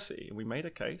university. And we made a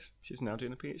case. She's now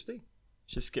doing a PhD.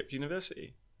 She skipped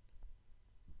university.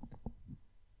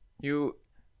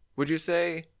 Would you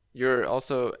say you're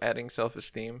also adding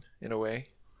self-esteem in a way?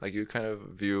 Like you kind of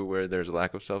view where there's a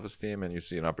lack of self-esteem and you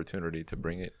see an opportunity to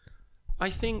bring it?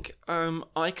 I think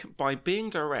by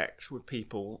being direct with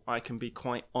people, I can be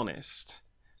quite honest.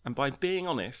 And by being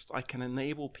honest, I can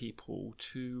enable people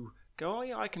to go, oh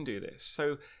yeah, I can do this.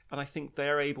 And I think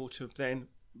they're able to then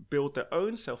build their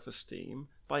own self-esteem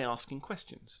by asking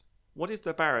questions. What is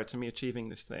the barrier to me achieving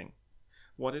this thing?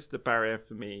 What is the barrier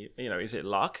for me? Is it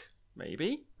luck?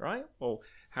 Maybe, right? Well,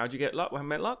 how do you get luck? Well,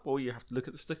 met luck? Well, you have to look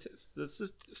at the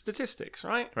statistics,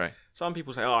 right? Right. Some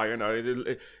people say,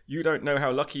 oh, you don't know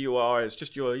how lucky you are. It's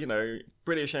just your,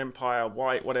 British Empire,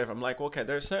 white, whatever. I'm like, well, okay,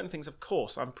 there are certain things, of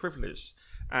course, I'm privileged.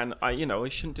 And I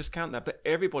shouldn't discount that. But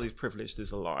everybody's privileged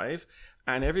is alive.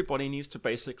 And everybody needs to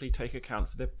basically take account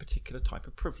for their particular type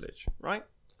of privilege, right?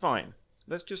 Fine.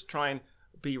 Let's just try and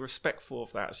be respectful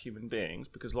of that as human beings,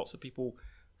 because lots of people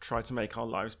try to make our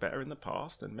lives better in the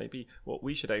past, and maybe what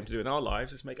we should aim to do in our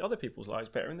lives is make other people's lives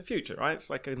better in the future, right? It's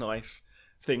like a nice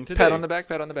thing to do. Pat on the back.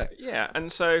 Yeah,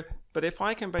 and so, but if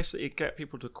I can basically get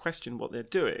people to question what they're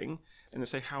doing and they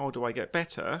say, how do I get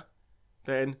better?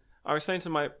 Then I was saying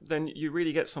then you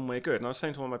really get somewhere good. And I was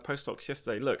saying to one of my postdocs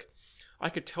yesterday, look, I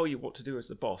could tell you what to do as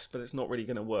the boss, but it's not really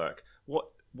going to work. What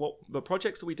the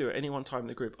projects that we do at any one time in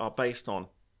the group are based on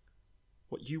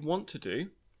what you want to do,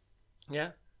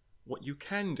 yeah, what you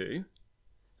can do,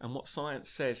 and what science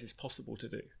says is possible to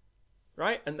do,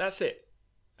 right? And that's it.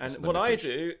 And what I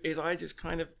do is I just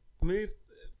kind of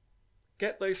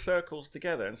get those circles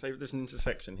together and say, there's an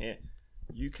intersection here.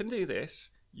 You can do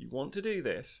this. You want to do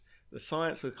this. The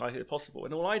science looks like it's possible.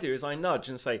 And all I do is I nudge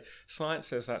and say, science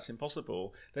says that's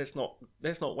impossible. Let's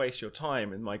not waste your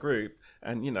time in my group.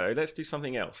 And, let's do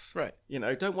something else. Right.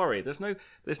 Don't worry. There's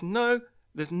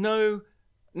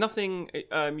nothing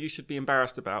you should be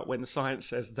embarrassed about when the science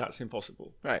says that's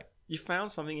impossible. Right. You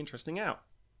found something interesting out.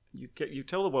 You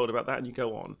tell the world about that and you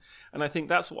go on. And I think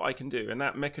that's what I can do. And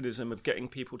that mechanism of getting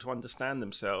people to understand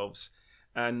themselves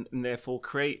and therefore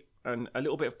create a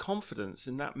little bit of confidence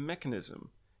in that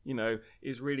mechanism,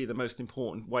 is really the most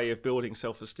important way of building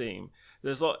self-esteem.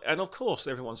 And of course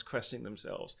everyone's questioning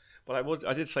themselves. But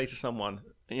I did say to someone,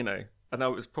 and I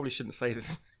probably shouldn't say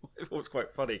this. It was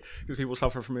quite funny because people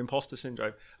suffer from imposter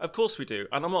syndrome. Of course we do.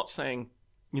 And I'm not saying,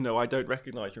 I don't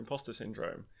recognize your imposter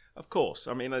syndrome. Of course.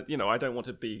 I mean, I don't want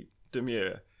to be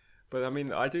demure. But I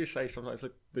mean, I do say sometimes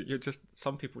that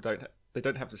some people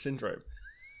don't have the syndrome.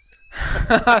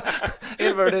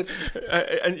 Inverted.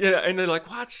 And they're like,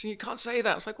 what? You can't say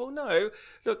that. It's like, well, no.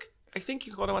 Look, I think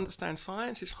you've got to understand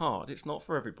science is hard. It's not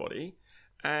for everybody.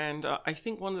 And I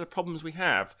think one of the problems we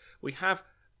have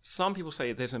some people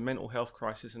say there's a mental health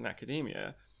crisis in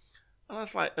academia, and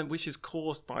that's which is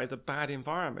caused by the bad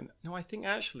environment. No, I think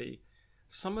actually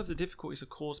some of the difficulties are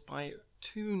caused by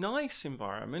too nice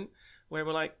environment, where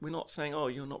we're not saying, oh,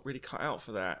 you're not really cut out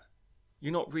for that.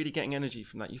 You're not really getting energy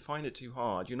from that. You find it too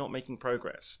hard. You're not making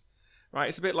progress, right?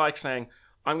 It's a bit like saying,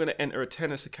 I'm going to enter a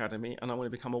tennis academy and I want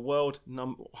to become a world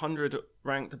 100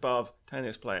 ranked above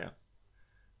tennis player,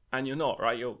 and you're not,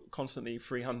 right? You're constantly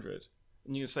 300,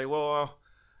 and you say, well.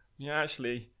 Yeah,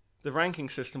 actually, the ranking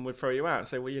system would throw you out and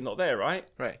say, well, you're not there, right?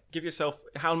 Right. Give yourself,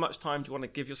 how much time do you want to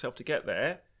give yourself to get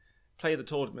there? Play the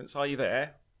tournaments. Are you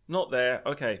there? Not there.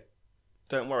 Okay.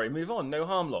 Don't worry. Move on. No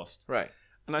harm lost. Right.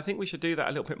 And I think we should do that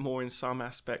a little bit more in some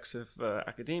aspects of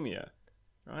academia,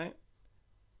 right?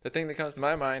 The thing that comes to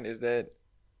my mind is that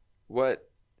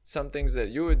some things that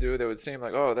you would do that would seem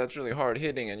like, oh, that's really hard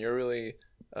hitting and you're really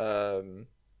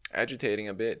agitating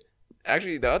a bit.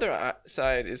 Actually, the other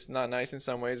side is not nice in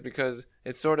some ways because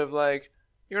it's sort of like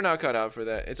you're not cut out for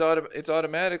that. It's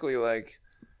automatically like,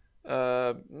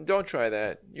 don't try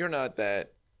that. You're not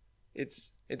that. It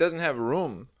doesn't have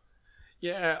room.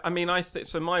 Yeah, I mean,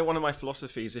 one of my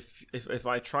philosophies, if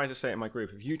I try to say it in my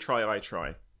group, if you try, I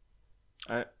try,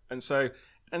 and so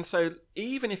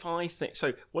even if I think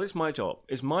so, what is my job?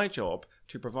 Is my job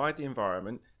to provide the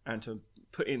environment and to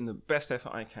put in the best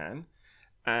effort I can.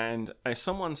 And if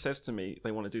someone says to me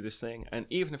they want to do this thing, and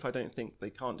even if I don't think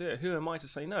they can't do it, who am I to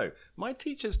say no? My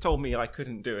teachers told me I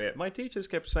couldn't do it. My teachers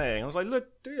kept saying, I was like, look,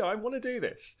 I want to do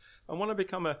this. I want to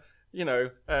become a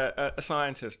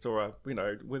scientist or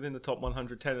within the top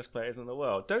 100 tennis players in the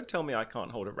world. Don't tell me I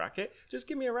can't hold a racket. Just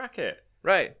give me a racket.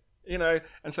 Right. And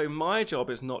so my job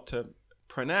is not to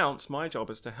pronounce. My job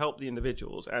is to help the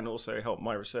individuals and also help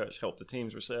my research, help the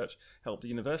team's research, help the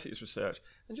university's research,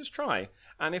 and just try.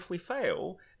 And if we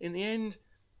fail, in the end,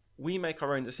 we make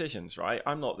our own decisions, right?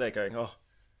 I'm not there going, oh,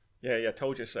 yeah,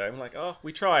 told you so. I'm like, oh,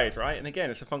 we tried, right? And again,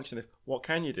 it's a function of what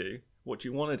can you do, what do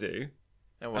you want to do,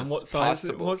 and what science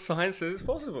says is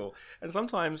possible. And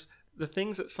sometimes the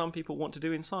things that some people want to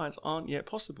do in science aren't yet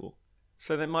possible.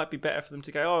 So it might be better for them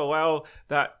to go, oh, well,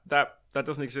 that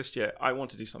doesn't exist yet. I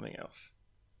want to do something else.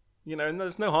 And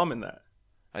there's no harm in that.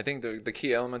 I think the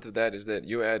key element of that is that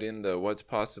you add in the what's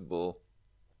possible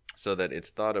so that it's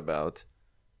thought about,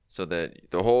 so that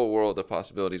the whole world of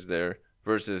possibilities there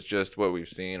versus just what we've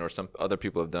seen or some other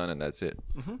people have done and that's it.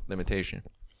 Mm-hmm. Limitation.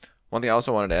 One thing I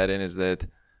also wanted to add in is that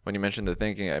when you mentioned the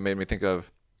thinking, it made me think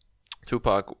of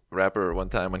Tupac rapper one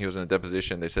time when he was in a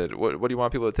deposition, they said, "What do you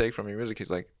want people to take from your music?"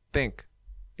 He's like, "Think,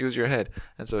 use your head."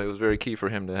 And so it was very key for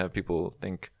him to have people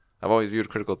think. I've always viewed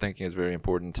critical thinking as very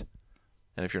important,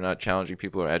 and if you're not challenging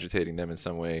people or agitating them in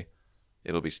some way,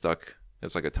 it'll be stuck.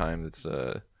 It's like a time that's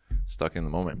stuck in the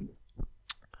moment.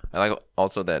 I like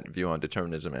also that view on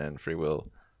determinism and free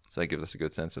will, so that gives us a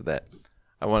good sense of that.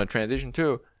 I want to transition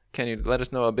to, can you let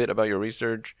us know a bit about your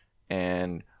research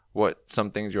and what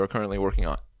some things you're currently working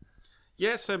on?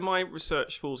 Yeah, so my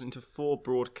research falls into four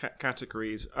broad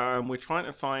categories. We're trying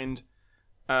to find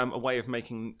a way of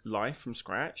making life from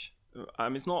scratch.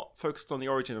 It's not focused on the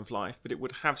origin of life, but it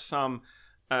would have some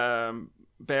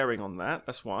bearing on that.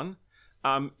 That's one.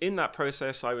 In that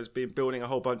process, I was building a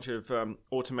whole bunch of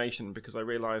automation because I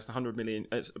realized a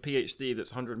PhD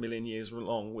that's 100 million years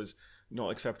long was not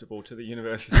acceptable to the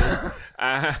university.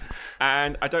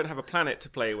 And I don't have a planet to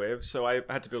play with, so I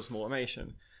had to build some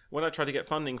automation. When I tried to get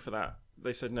funding for that,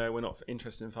 they said, no, we're not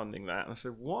interested in funding that. And I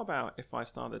said, what about if I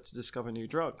started to discover new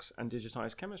drugs and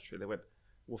digitize chemistry? They went,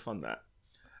 we'll fund that.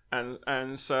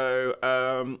 And so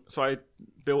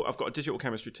I've got a digital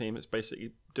chemistry team that's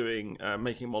basically doing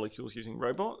making molecules using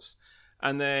robots,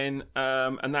 and then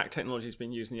and that technology has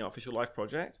been used in the Artificial Life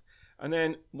Project. And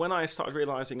then when I started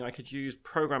realizing I could use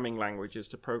programming languages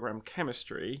to program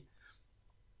chemistry,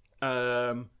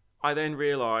 I then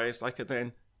realized I could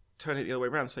then turn it the other way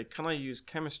around and say, can I use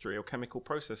chemistry or chemical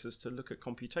processes to look at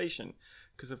computation?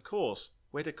 Because of course,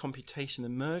 where did computation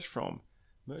emerge from?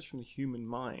 Emerged from the human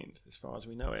mind, as far as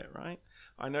we know it, right?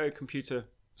 I know computer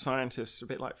scientists are a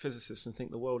bit like physicists and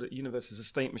think the universe is a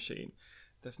state machine.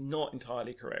 That's not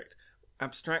entirely correct.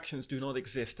 Abstractions do not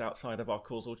exist outside of our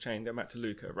causal chain. Go back to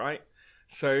Luca, right?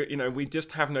 So, we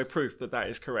just have no proof that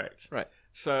is correct. Right.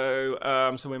 So,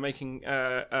 we're making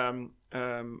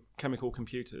chemical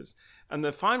computers. And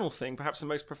the final thing, perhaps the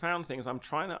most profound thing, is I'm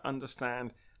trying to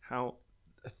understand how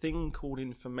a thing called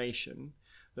information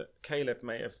that Caleb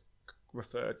may have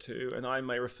referred to, and I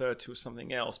may refer to as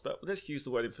something else, but let's use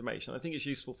the word information. I think it's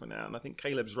useful for now, and I think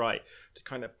Caleb's right to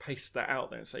kind of paste that out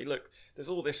there and say, look, there's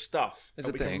all this stuff, and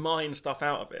we can mine stuff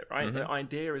out of it, right? Mm-hmm. The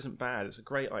idea isn't bad, it's a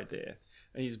great idea,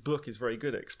 and his book is very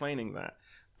good at explaining that.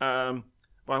 But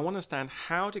I want to understand,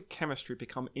 how did chemistry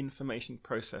become information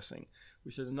processing,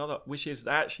 which is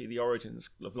actually the origins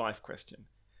of life question.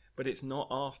 But it's not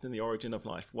asked in the origin of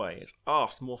life way. It's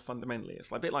asked more fundamentally.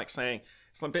 It's a bit like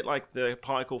the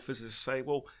particle physicists say,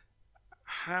 well,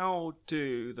 how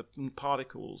do the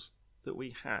particles that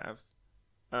we have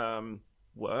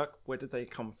work? Where did they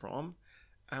come from?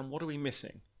 And what are we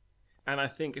missing? And I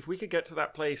think if we could get to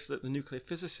that place that the nuclear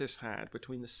physicists had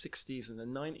between the 60s and the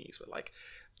 90s, we're like,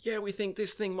 yeah, we think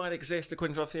this thing might exist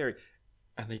according to our theory.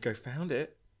 And they go, found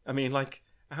it. I mean, like,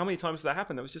 how many times did that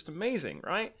happen? That was just amazing,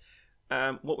 right?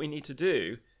 What we need to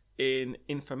do in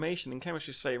information and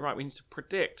chemistry is say, right, we need to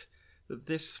predict that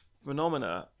this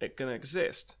phenomena is going to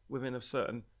exist within a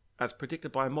certain, as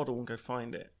predicted by a model, and go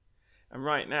find it. And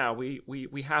right now,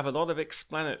 we have a lot of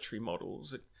explanatory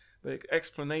models, but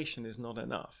explanation is not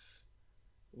enough.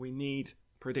 We need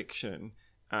prediction,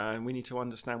 and we need to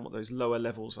understand what those lower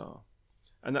levels are.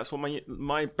 And that's what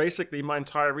my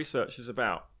entire research is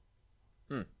about.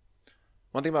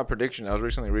 One thing about prediction, I was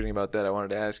recently reading about that. I wanted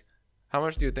to ask, how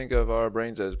much do you think of our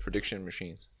brains as prediction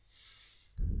machines?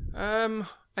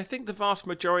 I think the vast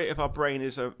majority of our brain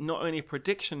is not only a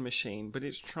prediction machine, but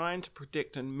it's trying to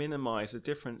predict and minimize the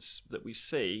difference that we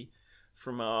see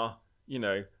from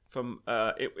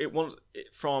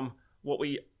from what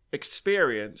we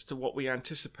experience to what we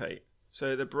anticipate.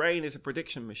 So the brain is a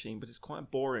prediction machine, but it's quite a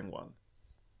boring one,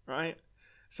 right?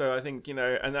 So I think,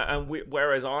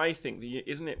 whereas I think,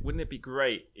 wouldn't it be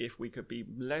great if we could be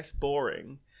less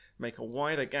boring, make a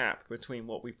wider gap between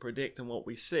what we predict and what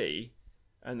we see,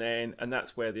 and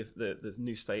that's where the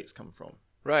new states come from.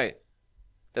 Right.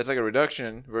 That's like a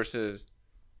reduction versus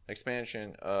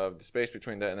expansion of the space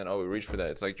between that, and then we reach for that.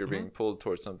 It's like you're being pulled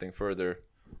towards something further.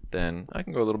 Then I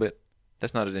can go a little bit.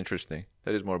 That's not as interesting.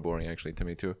 That is more boring, actually, to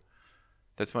me too.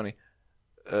 That's funny.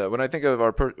 When I think of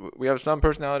we have some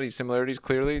personality similarities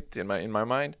clearly in my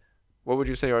mind. What would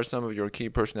you say are some of your key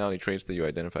personality traits that you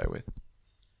identify with?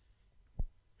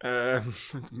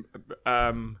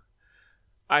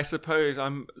 I suppose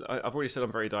I've already said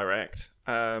I'm very direct.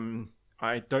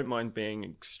 I don't mind being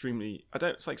extremely.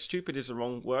 It's like stupid is the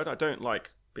wrong word. I don't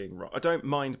like being wrong. I don't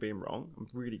mind being wrong. I'm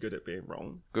really good at being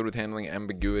wrong. Good with handling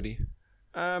ambiguity.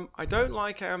 I don't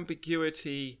like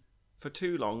ambiguity for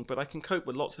too long, but I can cope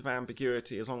with lots of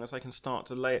ambiguity as long as I can start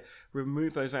to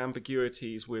remove those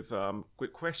ambiguities with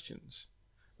questions.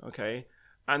 Okay,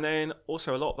 and then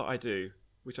also a lot that I do,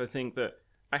 which I think that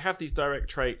I have these direct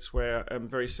traits where I'm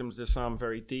very similar to some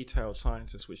very detailed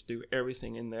scientists which do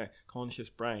everything in their conscious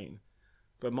brain.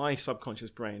 But my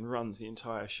subconscious brain runs the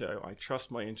entire show. I trust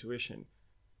my intuition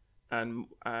and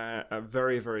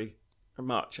very, very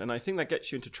much. And I think that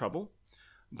gets you into trouble.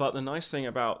 But the nice thing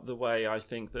about the way I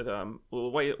think that,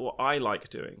 what I like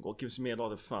doing, what gives me a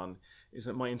lot of fun, is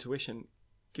that my intuition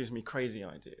gives me crazy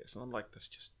ideas. And I'm like, that's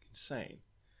just insane.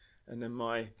 And then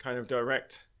my kind of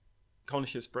direct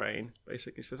conscious brain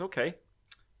basically says, okay,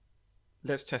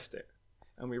 let's test it.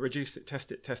 And we reduce it,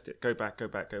 test it, go back.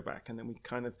 And then we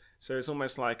kind of, so it's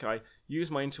almost like I use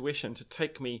my intuition to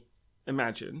take me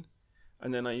imagine,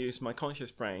 and then I use my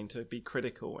conscious brain to be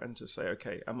critical and to say,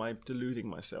 okay, am I deluding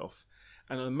myself?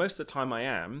 And most of the time I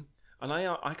am, and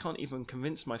I can't even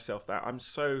convince myself that. I'm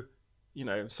so,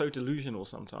 so delusional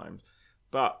sometimes.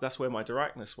 But that's where my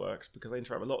directness works, because I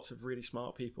interact with lots of really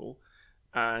smart people,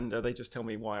 and they just tell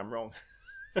me why I'm wrong.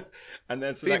 And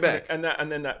then feedback, and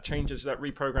then that changes, that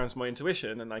reprograms my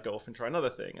intuition, and I go off and try another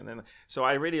thing. And then so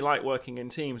I really like working in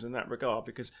teams in that regard,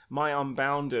 because my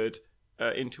unbounded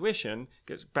intuition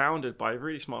gets bounded by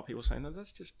really smart people saying, no,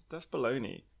 that's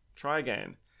baloney. Try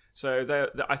again. So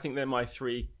I think they're my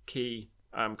three key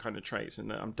kind of traits,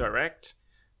 and I'm direct.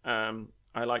 I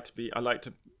like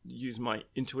to use my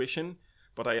intuition,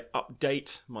 but I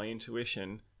update my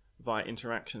intuition via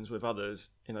interactions with others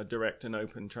in a direct and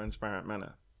open, transparent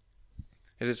manner.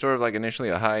 Is it sort of like initially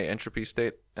a high entropy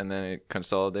state and then it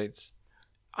consolidates?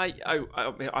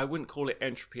 I wouldn't call it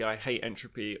entropy. I hate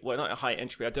entropy. Well, not a high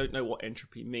entropy. I don't know what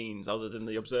entropy means other than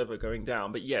the observer going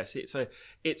down. But yes, it's a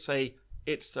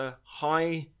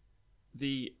high,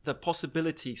 the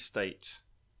possibility state,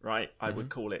 right? I would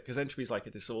call it, because entropy is like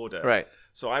a disorder. Right.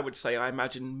 So I would say I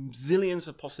imagine zillions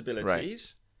of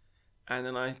possibilities, and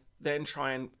then I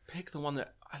try and pick the one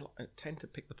that I tend to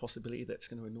pick the possibility that's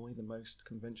going to annoy the most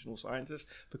conventional scientists,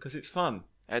 because it's fun.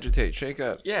 Agitate, shake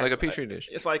up, like a petri dish.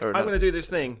 It's like, I'm going to do this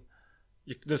thing.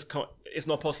 It's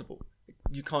not possible.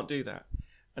 You can't do that.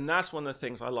 And that's one of the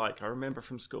things I like. I remember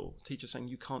from school, teachers saying,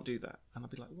 you can't do that. And I'll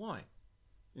be like, why?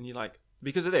 And you're like,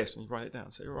 because of this. And you write it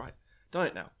down. Say, all right, done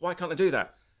it now. Why can't I do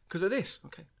that? Because of this.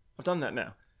 Okay, I've done that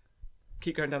now.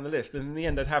 Keep going down the list. And in the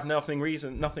end, I'd have nothing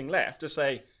left to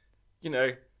say,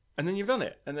 and then you've done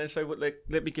it. And then so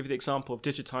let me give you the example of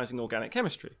digitizing organic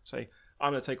chemistry. Say,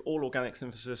 I'm going to take all organic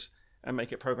synthesis and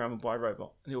make it programmable by a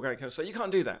robot. And the organic chemist say, you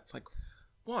can't do that. It's like,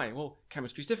 why? Well,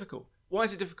 chemistry's difficult. Why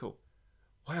is it difficult?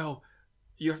 Well,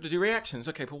 you have to do reactions.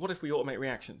 Okay, but what if we automate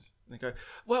reactions? And they go,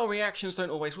 well, reactions don't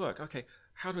always work. Okay,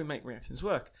 how do we make reactions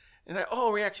work? And they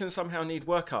reactions somehow need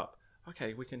workup.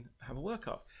 Okay, we can have a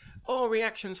workup.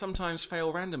 Reactions sometimes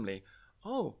fail randomly.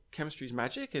 Chemistry's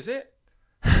magic, is it?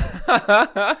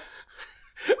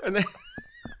 And then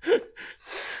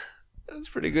that's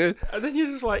pretty good. And then you're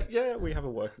just like, yeah, we have a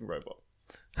working robot.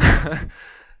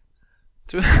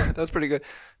 That's pretty good.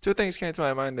 Two things came to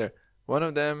my mind there. One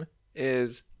of them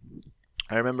is,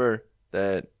 I remember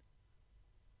that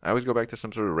I always go back to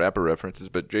some sort of rapper references,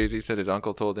 but Jay-Z said his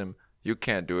uncle told him, you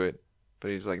can't do it.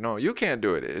 But he's like, no, you can't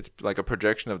do it. It's like a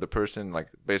projection of the person, like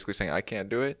basically saying, I can't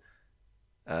do it.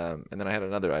 And then I had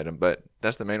another item, but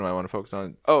that's the main one I want to focus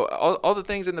on. All the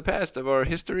things in the past of our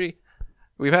history,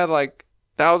 we've had like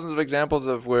thousands of examples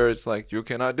of where it's like, you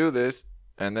cannot do this,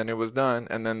 and then it was done,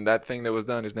 and then that thing that was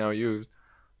done is now used.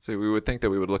 So we would think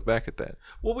that we would look back at that.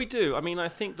 Well, we do. I mean, I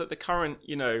think that the current,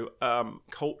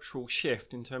 cultural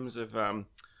shift in terms of,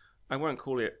 I won't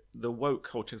call it the woke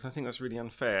culture, because I think that's really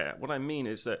unfair. What I mean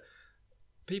is that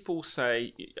people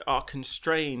are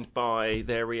constrained by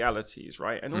their realities,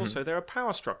 right? And also there are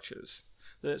power structures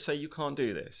that say you can't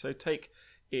do this. So take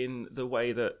in the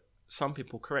way that some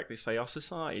people correctly say our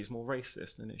society is more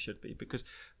racist than it should be,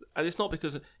 and it's not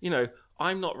because,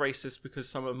 I'm not racist because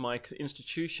some of my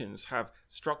institutions have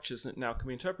structures that now can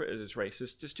be interpreted as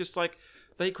racist. It's just like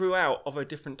they grew out of a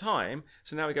different time.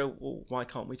 So now we go, well, why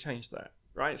can't we change that?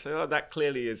 Right? So that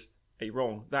clearly is a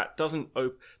wrong. That doesn't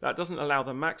allow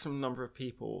the maximum number of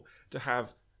people to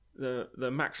have the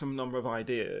maximum number of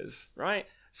ideas, right?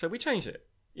 So we change it,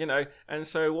 and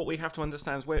so what we have to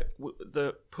understand is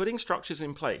the putting structures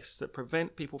in place that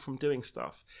prevent people from doing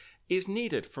stuff is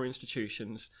needed for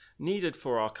institutions, needed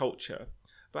for our culture,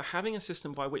 but having a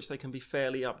system by which they can be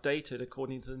fairly updated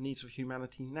according to the needs of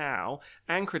humanity now,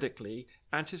 and critically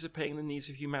anticipating the needs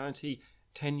of humanity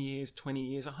 10 years, 20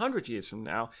 years, 100 years from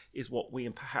now, is what we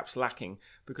are perhaps lacking,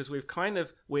 because we've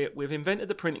invented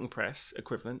the printing press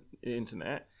equivalent, the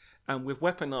internet, and we've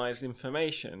weaponized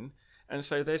information, And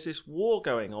so there's this war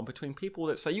going on between people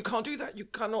that say, you can't do that, you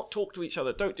cannot talk to each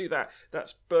other, don't do that,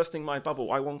 that's bursting my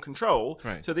bubble, I want control.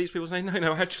 Right. So these people say,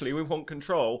 no, actually, we want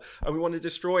control, and we want to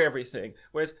destroy everything.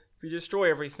 Whereas if you destroy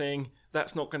everything,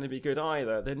 that's not going to be good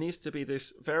either. There needs to be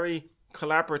this very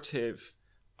collaborative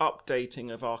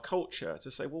updating of our culture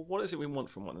to say, well, what is it we want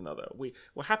from one another?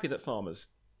 We're happy that farmers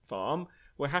farm.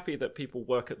 We're happy that people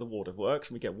work at the waterworks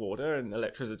and we get water and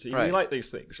electricity. Right. We like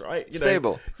these things, right?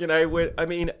 Stable.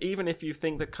 Even if you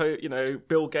think that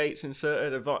Bill Gates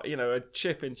inserted a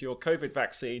chip into your COVID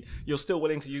vaccine, you're still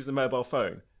willing to use the mobile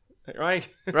phone, right?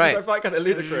 Right. I find kind of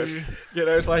ludicrous.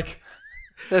 It's like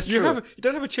That's true. You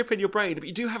don't have a chip in your brain, but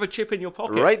you do have a chip in your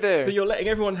pocket, right there, that you're letting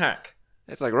everyone hack.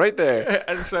 It's like right there.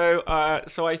 And so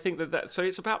I think so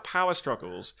it's about power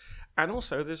struggles. And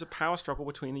also, there's a power struggle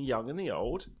between the young and the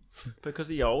old, because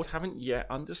the old haven't yet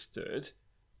understood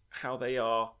how they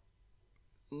are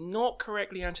not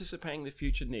correctly anticipating the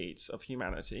future needs of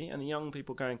humanity, and the young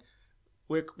people going,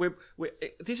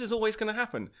 this is always going to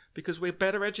happen because we're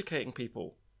better educating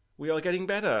people. We are getting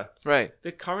better. Right.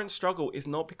 The current struggle is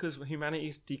not because humanity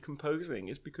is decomposing;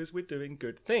 it's because we're doing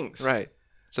good things. Right.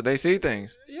 So they see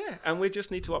things. Yeah, and we just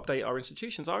need to update our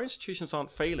institutions. Our institutions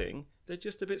aren't failing; they're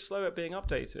just a bit slow at being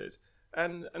updated.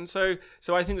 And so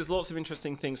I think there's lots of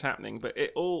interesting things happening, but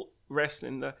it all rests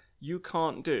in the you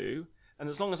can't do. And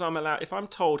as long as I'm allowed, if I'm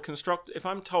told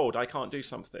I can't do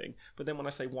something, but then when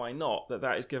I say why not,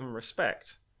 that is given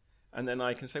respect, and then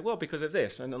I can say, well, because of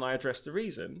this, and then I address the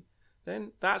reason,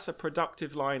 then that's a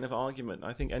productive line of argument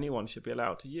I think anyone should be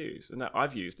allowed to use, and that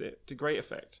I've used it to great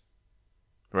effect.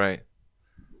 Right.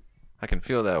 I can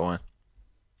feel that one.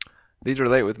 These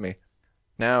relate with me.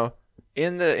 Now,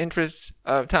 in the interest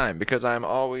of time, because I'm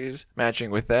always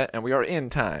matching with that, and we are in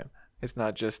time. It's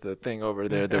not just the thing over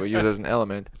there that we use as an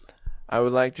element. I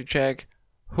would like to check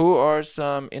who are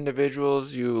some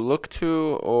individuals you look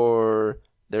to, or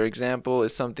their example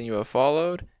is something you have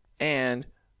followed, and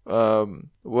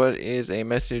what is a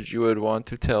message you would want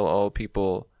to tell all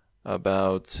people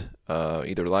about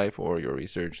either life or your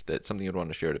research, that's something you'd want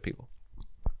to share to people.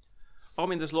 I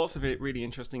mean, there's lots of really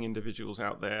interesting individuals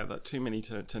out there, that too many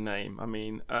to name. I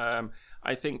mean,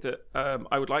 I think that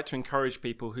I would like to encourage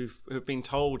people who've been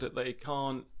told that they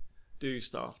can't do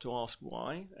stuff to ask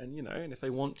why, and if they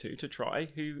want to try.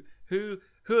 Who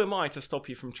am I to stop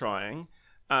you from trying?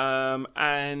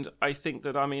 And I think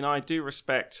that I do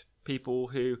respect people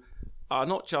who are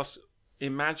not just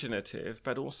imaginative,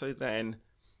 but also then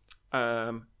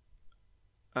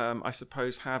I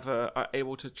suppose are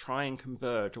able to try and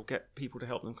converge or get people to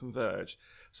help them converge.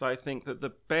 So I think that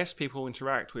the best people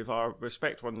interact with are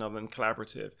respect one another and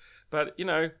collaborative. But,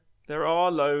 there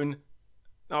are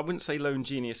I wouldn't say lone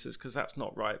geniuses because that's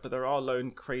not right, but there are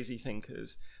lone crazy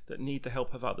thinkers that need the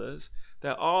help of others.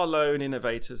 There are lone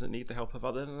innovators that need the help of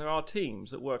others, and there are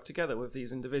teams that work together with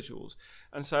these individuals.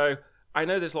 And so I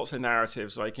know there's lots of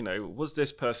narratives like, was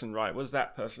this person right? Was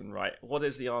that person right? What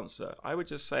is the answer? I would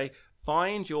just say,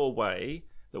 find your way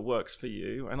that works for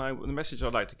you. And the message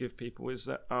I'd like to give people is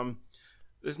that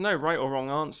there's no right or wrong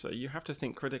answer. You have to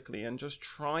think critically and just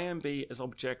try and be as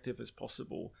objective as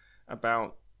possible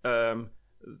about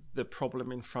the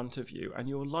problem in front of you and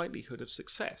your likelihood of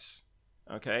success.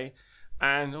 Okay?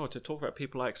 And to talk about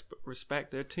people I respect,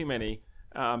 there are too many.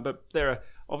 But there are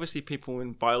obviously people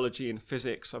in biology and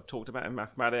physics I've talked about, in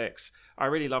mathematics. I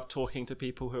really love talking to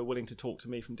people who are willing to talk to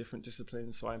me from different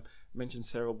disciplines. So I mentioned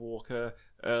Sarah Walker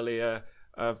earlier.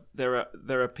 There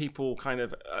are people kind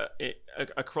of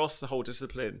across the whole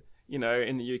discipline. In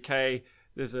the UK,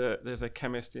 there's a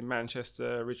chemist in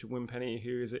Manchester, Richard Wimpenny,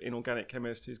 who is an inorganic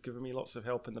chemist who's given me lots of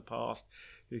help in the past.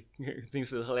 Who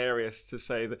thinks it's hilarious to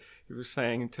say that he was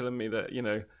telling me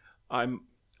that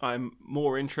I'm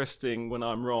more interesting when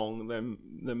I'm wrong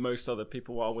than most other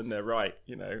people are when they're right,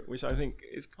 which I think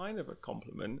is kind of a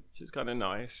compliment, which is kind of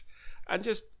nice. And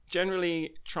just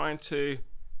generally trying to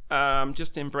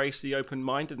just embrace the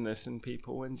open-mindedness in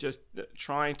people and just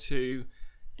try to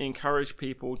encourage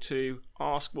people to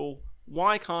ask, well,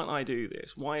 why can't I do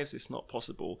this? Why is this not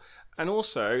possible? And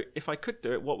also, if I could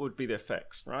do it, what would be the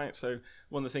effects, right? So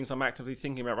one of the things I'm actively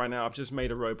thinking about right now, I've just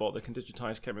made a robot that can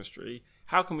digitize chemistry.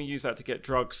 How can we use that to get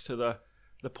drugs to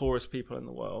the poorest people in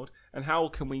the world? And how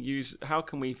can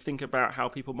we think about how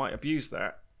people might abuse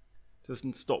that to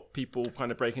stop people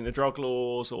kind of breaking the drug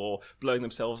laws or blowing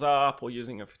themselves up or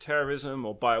using it for terrorism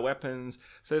or bioweapons?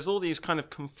 So there's all these kind of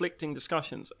conflicting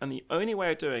discussions. And the only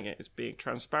way of doing it is being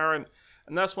transparent.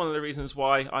 And that's one of the reasons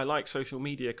why I like social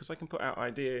media, because I can put out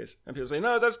ideas and people say,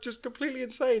 no, that's just completely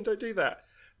insane, don't do that.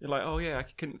 You're like, oh yeah, I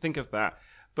couldn't think of that.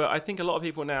 But I think a lot of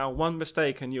people now, one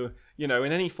mistake and you're, in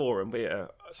any forum, be it a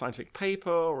scientific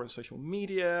paper or on social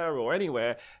media or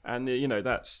anywhere, and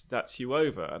that's you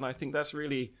over. And I think that's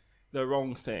really the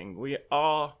wrong thing. We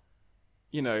are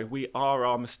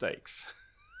our mistakes.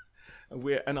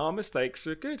 And our mistakes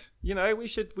are good.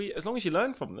 We as long as you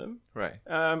learn from them. Right.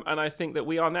 And I think that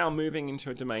we are now moving into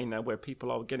a domain now where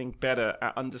people are getting better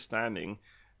at understanding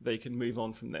they can move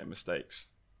on from their mistakes.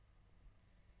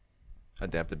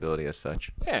 Adaptability as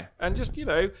such. Yeah, and just,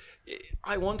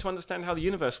 I want to understand how the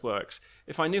universe works.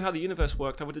 If I knew how the universe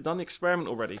worked, I would have done the experiment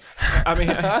already. I mean,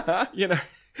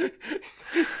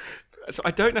 so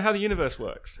I don't know how the universe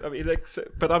works. I mean,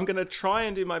 but I'm going to try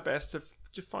and do my best to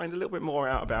find a little bit more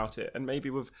out about it, and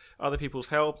maybe with other people's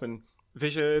help and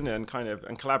vision and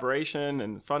and collaboration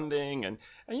and funding and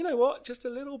you know what, just a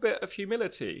little bit of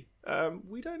humility.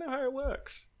 We don't know how it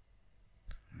works.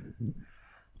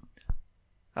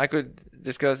 I could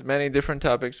discuss many different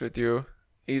topics with you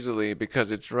easily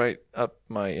because it's right up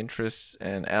my interests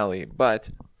and alley. But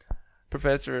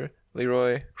Professor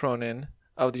Leroy Cronin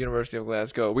of the University of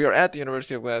Glasgow, we are at the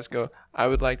University of Glasgow. I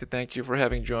would like to thank you for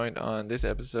having joined on this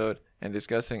episode and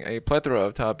discussing a plethora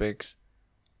of topics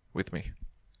with me.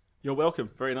 You're welcome.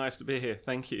 Very nice to be here.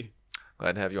 Thank you.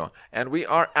 Glad to have you on. And we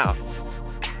are out.